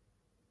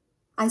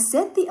 I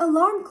set the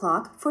alarm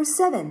clock for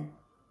 7.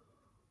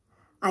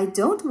 I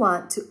don't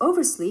want to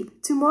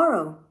oversleep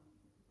tomorrow.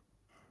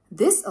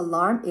 This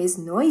alarm is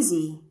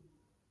noisy.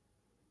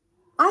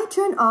 I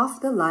turn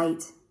off the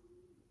light.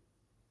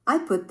 I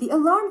put the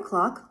alarm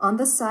clock on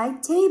the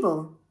side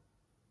table.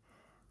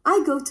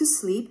 I go to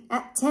sleep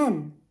at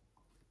 10.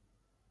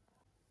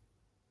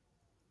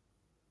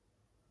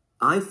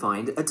 I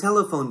find a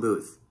telephone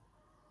booth.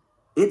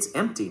 It's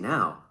empty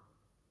now.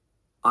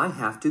 I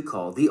have to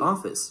call the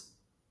office.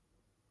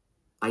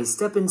 I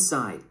step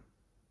inside.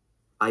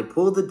 I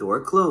pull the door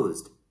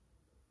closed.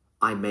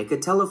 I make a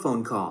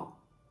telephone call.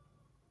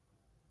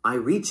 I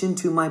reach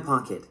into my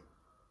pocket.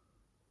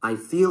 I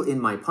feel in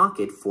my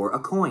pocket for a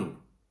coin.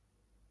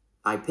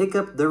 I pick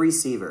up the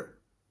receiver.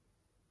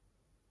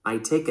 I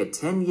take a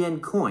 10-yen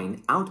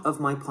coin out of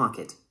my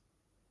pocket.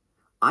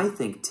 I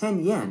think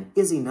 10 yen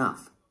is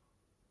enough.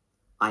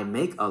 I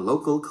make a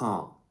local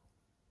call.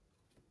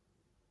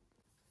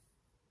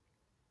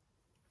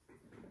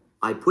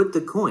 I put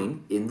the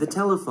coin in the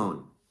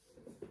telephone.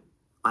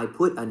 I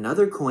put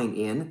another coin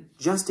in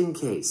just in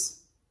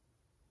case.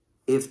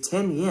 If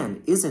 10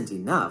 yen isn't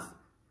enough,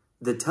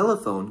 the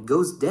telephone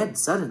goes dead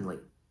suddenly.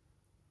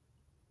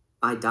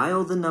 I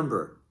dial the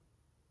number.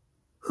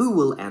 Who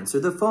will answer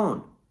the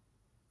phone?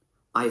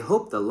 I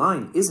hope the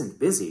line isn't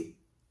busy.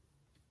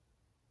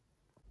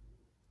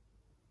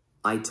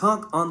 I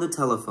talk on the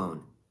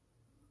telephone.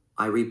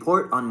 I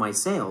report on my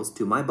sales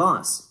to my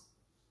boss.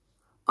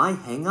 I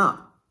hang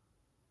up.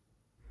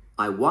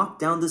 I walk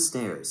down the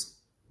stairs.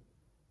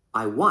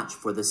 I watch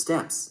for the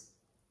steps.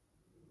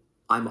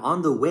 I'm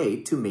on the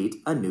way to meet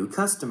a new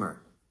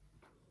customer.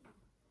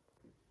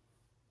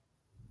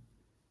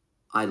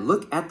 I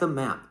look at the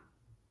map.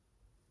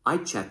 I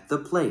check the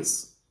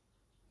place.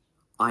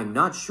 I'm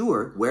not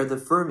sure where the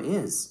firm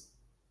is.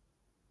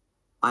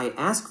 I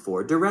ask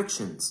for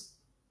directions.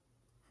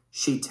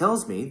 She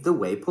tells me the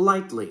way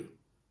politely.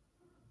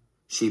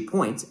 She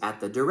points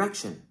at the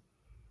direction.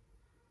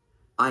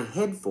 I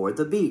head for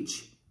the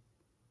beach.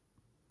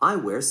 I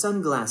wear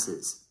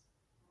sunglasses.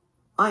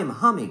 I'm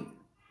humming.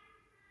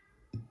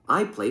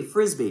 I play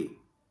frisbee.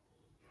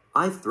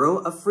 I throw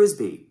a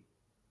frisbee.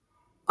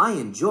 I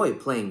enjoy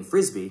playing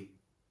frisbee.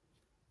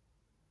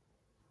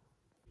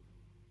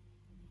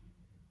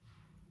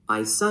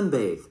 I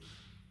sunbathe.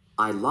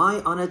 I lie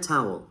on a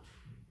towel.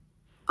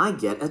 I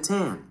get a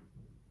tan.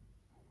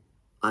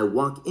 I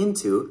walk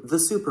into the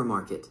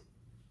supermarket.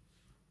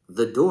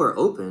 The door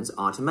opens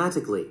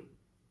automatically.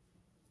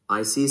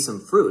 I see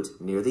some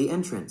fruit near the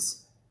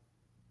entrance.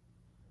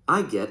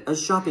 I get a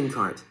shopping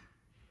cart.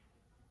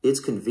 It's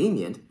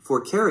convenient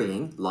for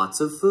carrying lots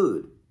of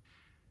food.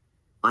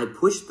 I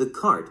push the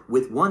cart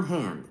with one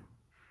hand.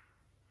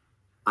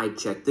 I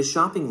check the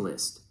shopping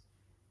list.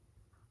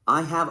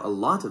 I have a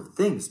lot of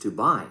things to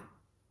buy.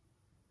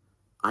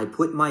 I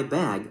put my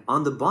bag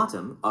on the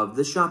bottom of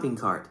the shopping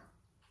cart.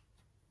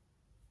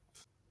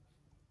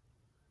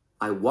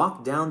 I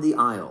walk down the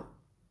aisle.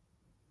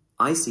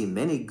 I see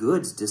many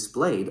goods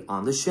displayed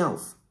on the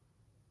shelf.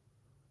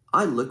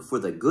 I look for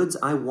the goods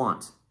I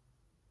want.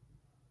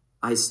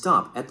 I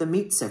stop at the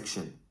meat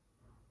section.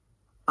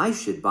 I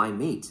should buy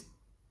meat.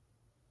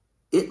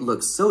 It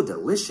looks so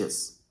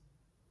delicious.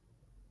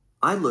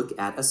 I look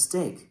at a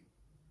steak.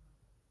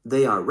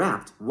 They are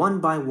wrapped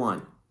one by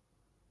one.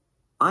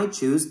 I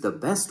choose the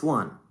best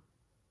one.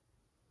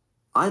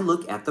 I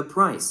look at the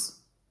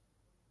price.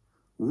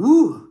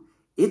 Woo!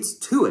 It's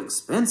too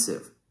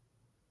expensive.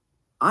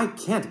 I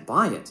can't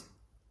buy it.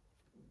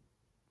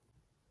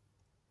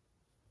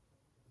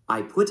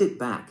 I put it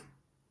back.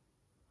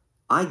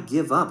 I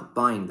give up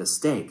buying the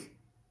steak.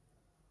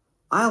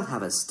 I'll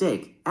have a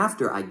steak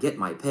after I get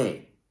my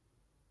pay.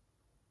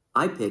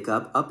 I pick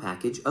up a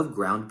package of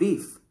ground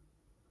beef.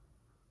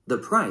 The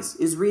price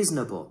is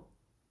reasonable.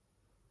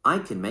 I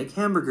can make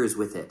hamburgers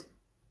with it.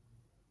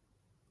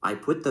 I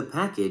put the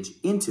package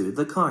into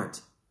the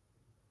cart.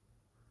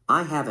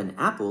 I have an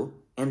apple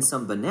and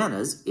some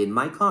bananas in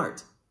my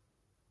cart.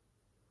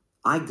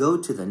 I go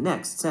to the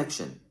next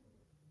section.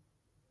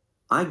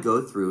 I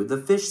go through the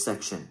fish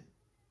section.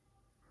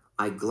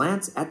 I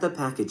glance at the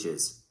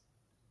packages.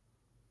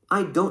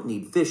 I don't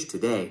need fish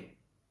today.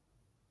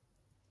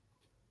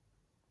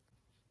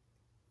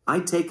 I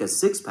take a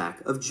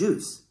 6-pack of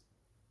juice.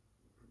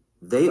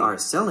 They are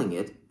selling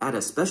it at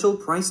a special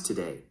price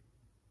today.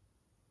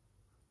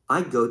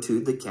 I go to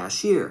the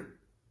cashier.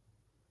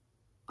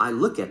 I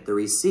look at the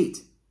receipt.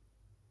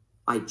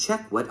 I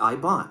check what I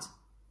bought.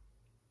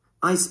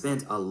 I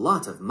spent a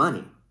lot of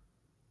money.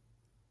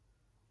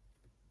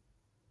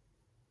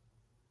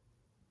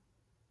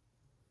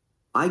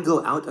 I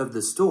go out of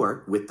the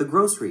store with the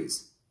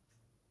groceries.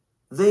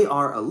 They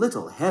are a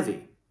little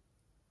heavy.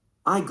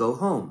 I go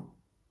home.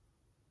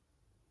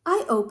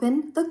 I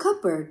open the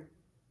cupboard.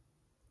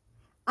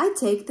 I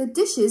take the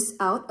dishes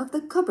out of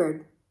the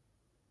cupboard.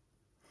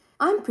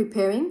 I'm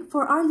preparing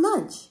for our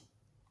lunch.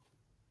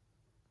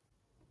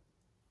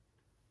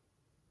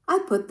 I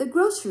put the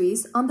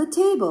groceries on the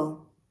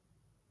table.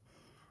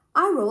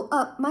 I roll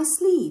up my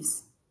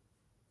sleeves.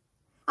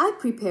 I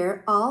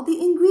prepare all the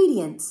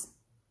ingredients.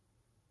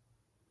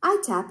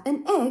 I tap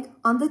an egg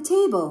on the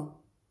table.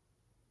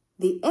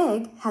 The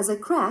egg has a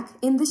crack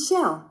in the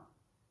shell.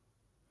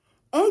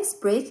 Eggs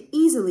break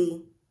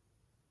easily.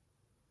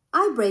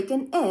 I break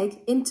an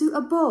egg into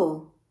a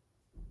bowl.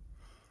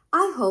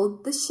 I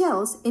hold the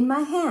shells in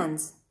my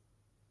hands.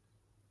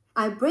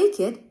 I break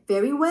it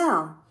very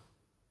well.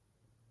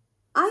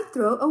 I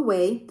throw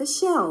away the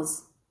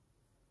shells.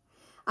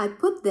 I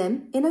put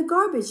them in a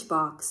garbage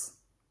box.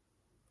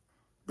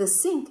 The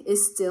sink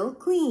is still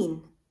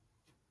clean.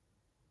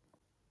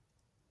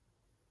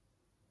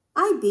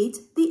 I beat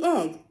the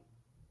egg.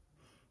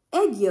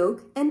 Egg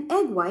yolk and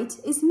egg white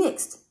is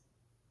mixed.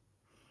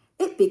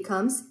 It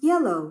becomes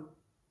yellow.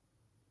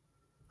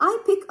 I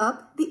pick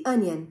up the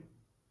onion.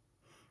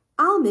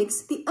 I'll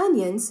mix the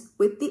onions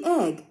with the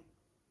egg.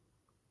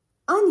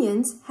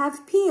 Onions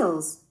have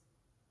peels.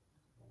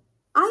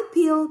 I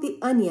peel the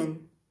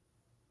onion.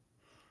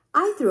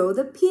 I throw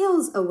the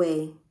peels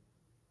away.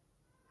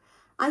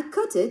 I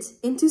cut it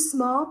into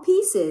small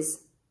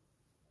pieces.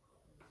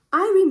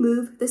 I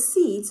remove the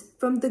seeds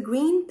from the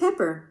green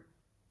pepper.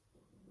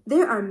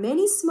 There are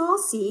many small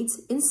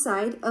seeds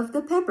inside of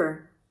the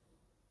pepper.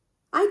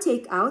 I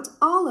take out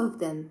all of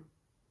them.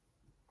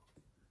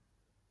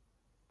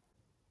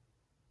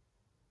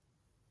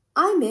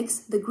 I mix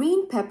the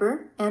green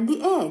pepper and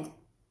the egg.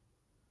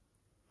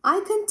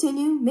 I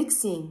continue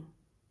mixing.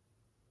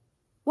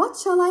 What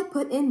shall I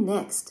put in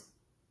next?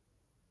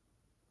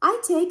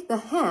 I take the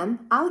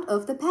ham out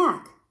of the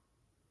pack.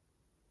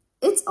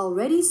 It's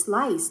already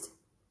sliced.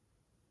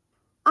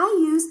 I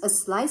use a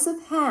slice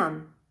of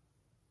ham.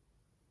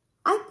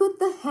 I put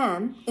the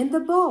ham in the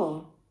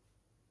bowl.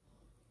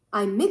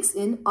 I mix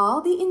in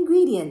all the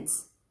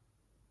ingredients.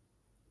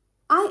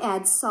 I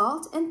add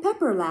salt and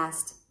pepper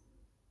last.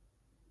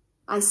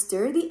 I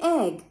stir the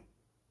egg.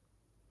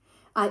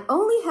 I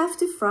only have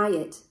to fry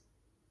it.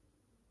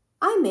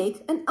 I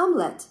make an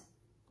omelette.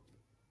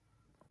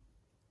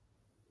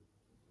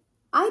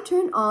 I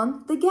turn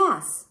on the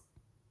gas.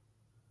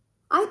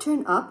 I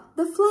turn up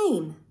the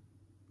flame.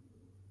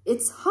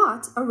 It's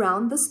hot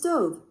around the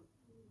stove.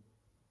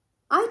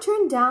 I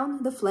turn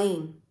down the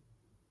flame.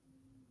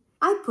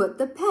 I put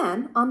the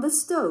pan on the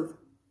stove.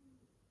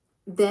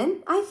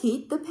 Then I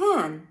heat the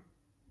pan.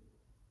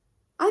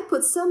 I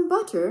put some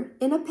butter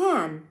in a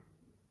pan.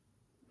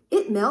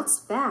 It melts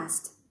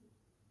fast.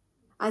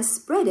 I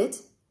spread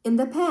it in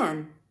the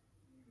pan.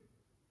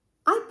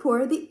 I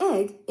pour the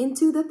egg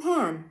into the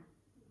pan.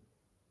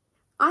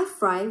 I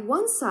fry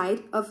one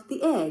side of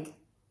the egg.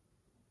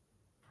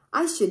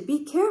 I should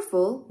be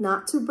careful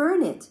not to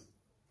burn it.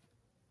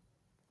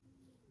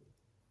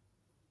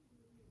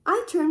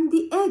 I turn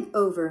the egg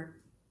over.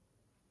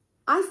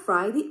 I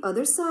fry the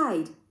other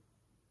side.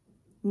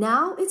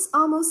 Now it's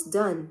almost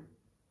done.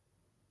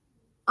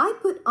 I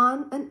put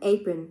on an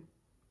apron.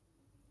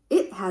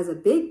 It has a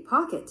big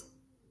pocket.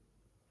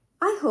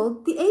 I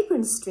hold the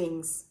apron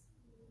strings.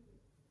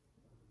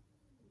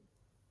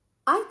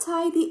 I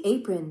tie the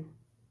apron.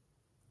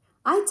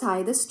 I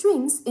tie the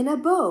strings in a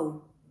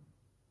bow.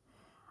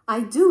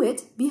 I do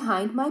it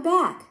behind my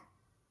back.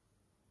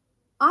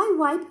 I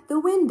wipe the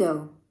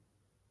window.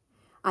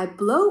 I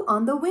blow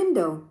on the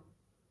window.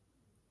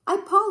 I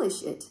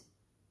polish it.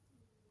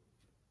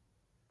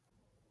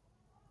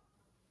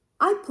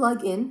 I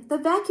plug in the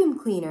vacuum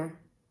cleaner.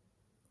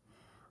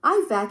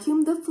 I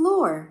vacuum the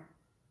floor.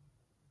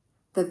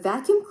 The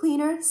vacuum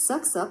cleaner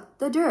sucks up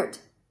the dirt.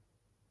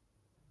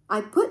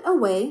 I put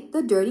away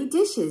the dirty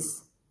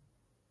dishes.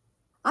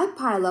 I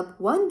pile up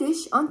one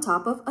dish on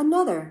top of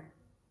another.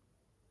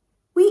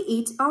 We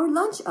eat our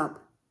lunch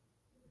up.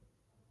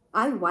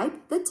 I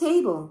wipe the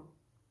table.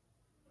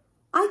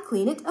 I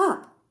clean it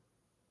up.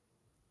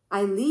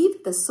 I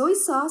leave the soy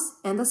sauce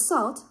and the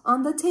salt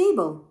on the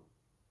table.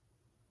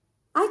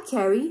 I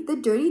carry the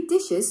dirty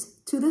dishes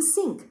to the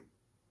sink.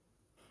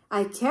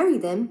 I carry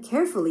them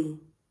carefully.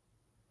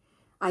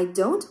 I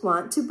don't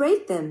want to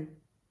break them.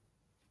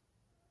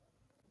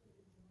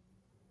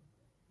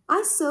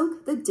 I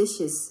soak the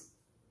dishes.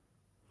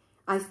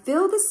 I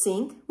fill the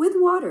sink with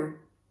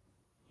water.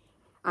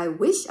 I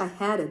wish I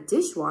had a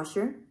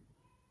dishwasher.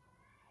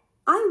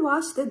 I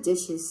wash the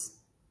dishes.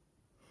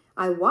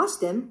 I wash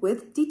them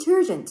with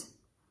detergent.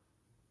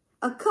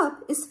 A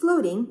cup is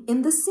floating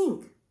in the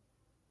sink.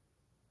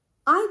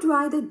 I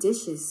dry the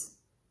dishes.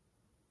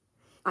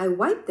 I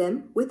wipe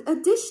them with a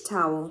dish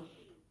towel.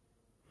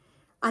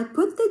 I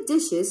put the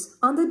dishes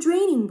on the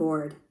draining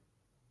board.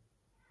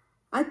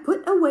 I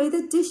put away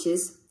the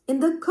dishes in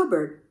the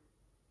cupboard.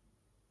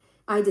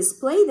 I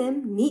display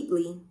them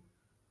neatly.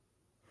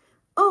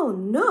 Oh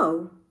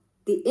no!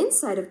 The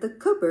inside of the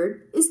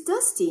cupboard is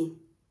dusty.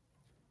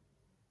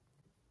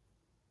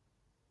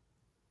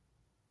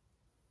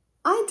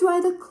 I dry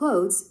the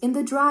clothes in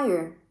the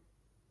dryer.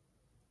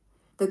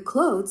 The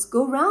clothes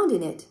go round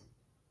in it.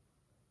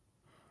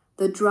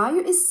 The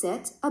dryer is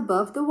set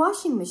above the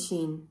washing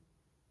machine.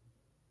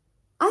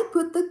 I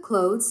put the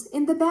clothes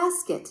in the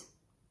basket.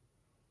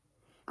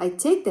 I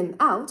take them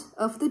out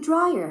of the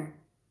dryer.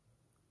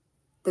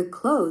 The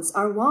clothes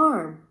are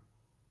warm.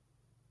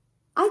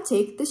 I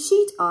take the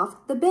sheet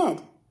off the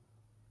bed.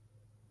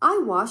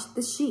 I wash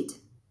the sheet.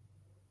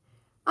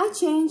 I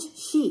change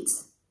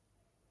sheets.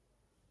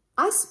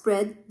 I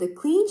spread the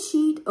clean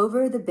sheet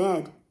over the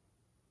bed.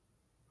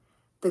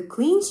 The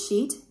clean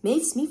sheet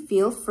makes me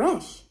feel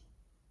fresh.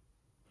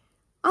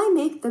 I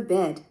make the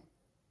bed.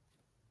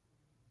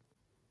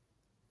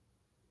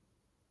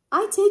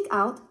 I take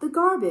out the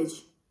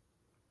garbage.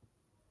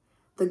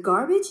 The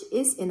garbage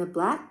is in a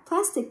black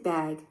plastic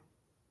bag.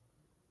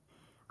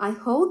 I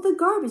hold the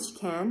garbage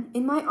can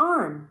in my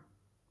arm.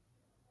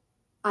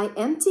 I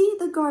empty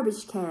the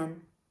garbage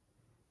can.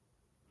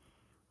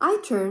 I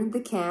turn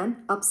the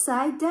can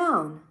upside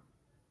down.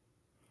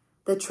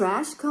 The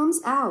trash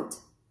comes out.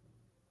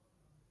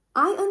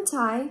 I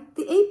untie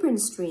the apron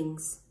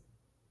strings.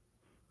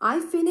 I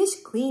finish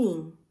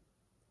cleaning.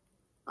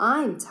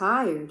 I'm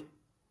tired.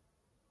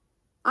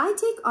 I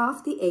take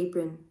off the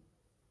apron.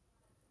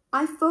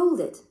 I fold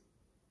it.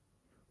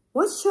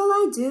 What shall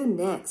I do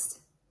next?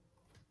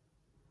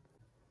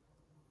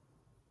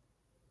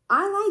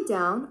 I lie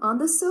down on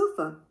the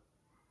sofa.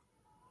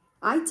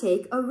 I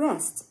take a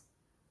rest.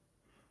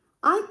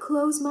 I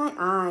close my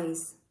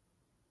eyes.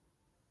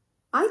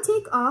 I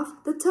take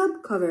off the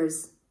tub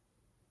covers.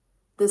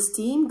 The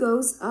steam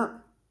goes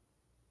up.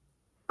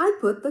 I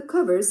put the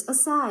covers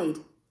aside.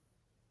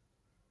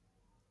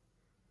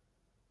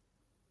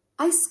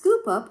 I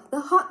scoop up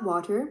the hot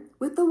water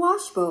with the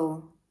wash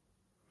bowl.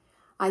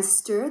 I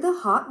stir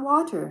the hot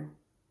water.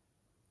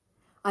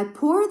 I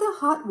pour the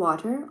hot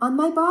water on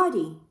my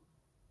body.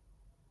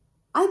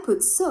 I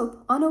put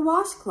soap on a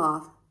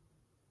washcloth.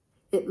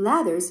 It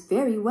lathers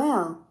very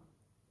well.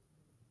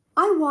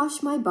 I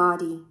wash my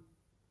body.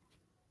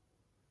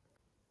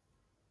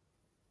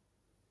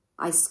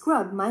 I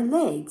scrub my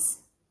legs.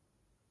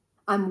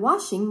 I'm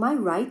washing my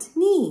right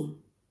knee.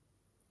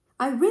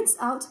 I rinse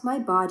out my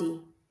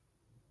body.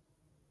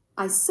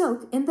 I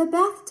soak in the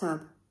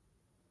bathtub.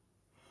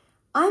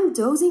 I'm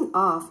dozing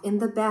off in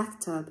the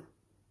bathtub.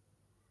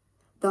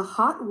 The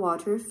hot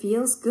water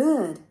feels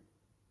good.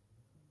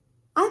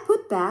 I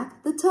put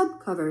back the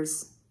tub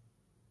covers.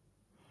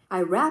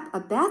 I wrap a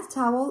bath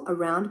towel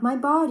around my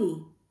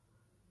body.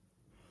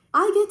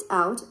 I get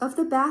out of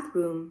the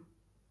bathroom.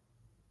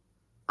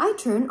 I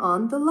turn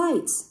on the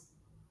lights.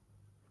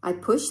 I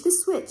push the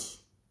switch.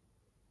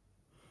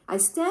 I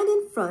stand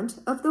in front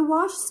of the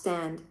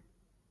washstand.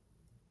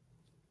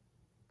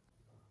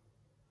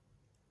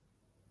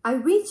 I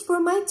reach for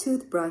my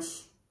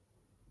toothbrush.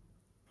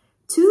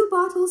 2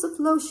 bottles of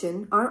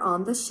lotion are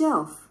on the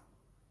shelf.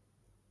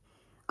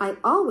 I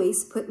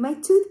always put my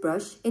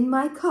toothbrush in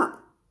my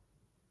cup.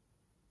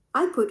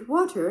 I put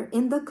water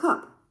in the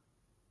cup.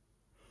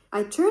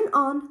 I turn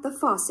on the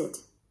faucet.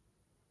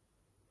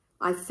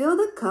 I fill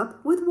the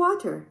cup with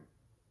water.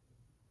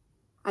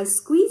 I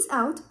squeeze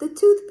out the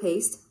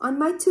toothpaste on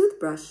my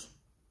toothbrush.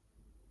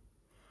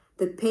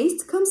 The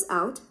paste comes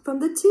out from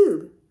the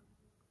tube.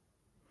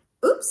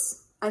 Oops!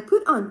 I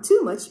put on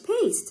too much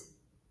paste.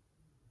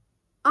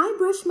 I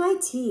brush my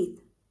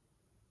teeth.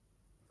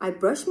 I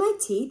brush my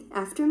teeth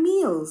after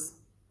meals.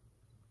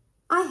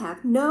 I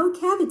have no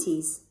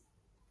cavities.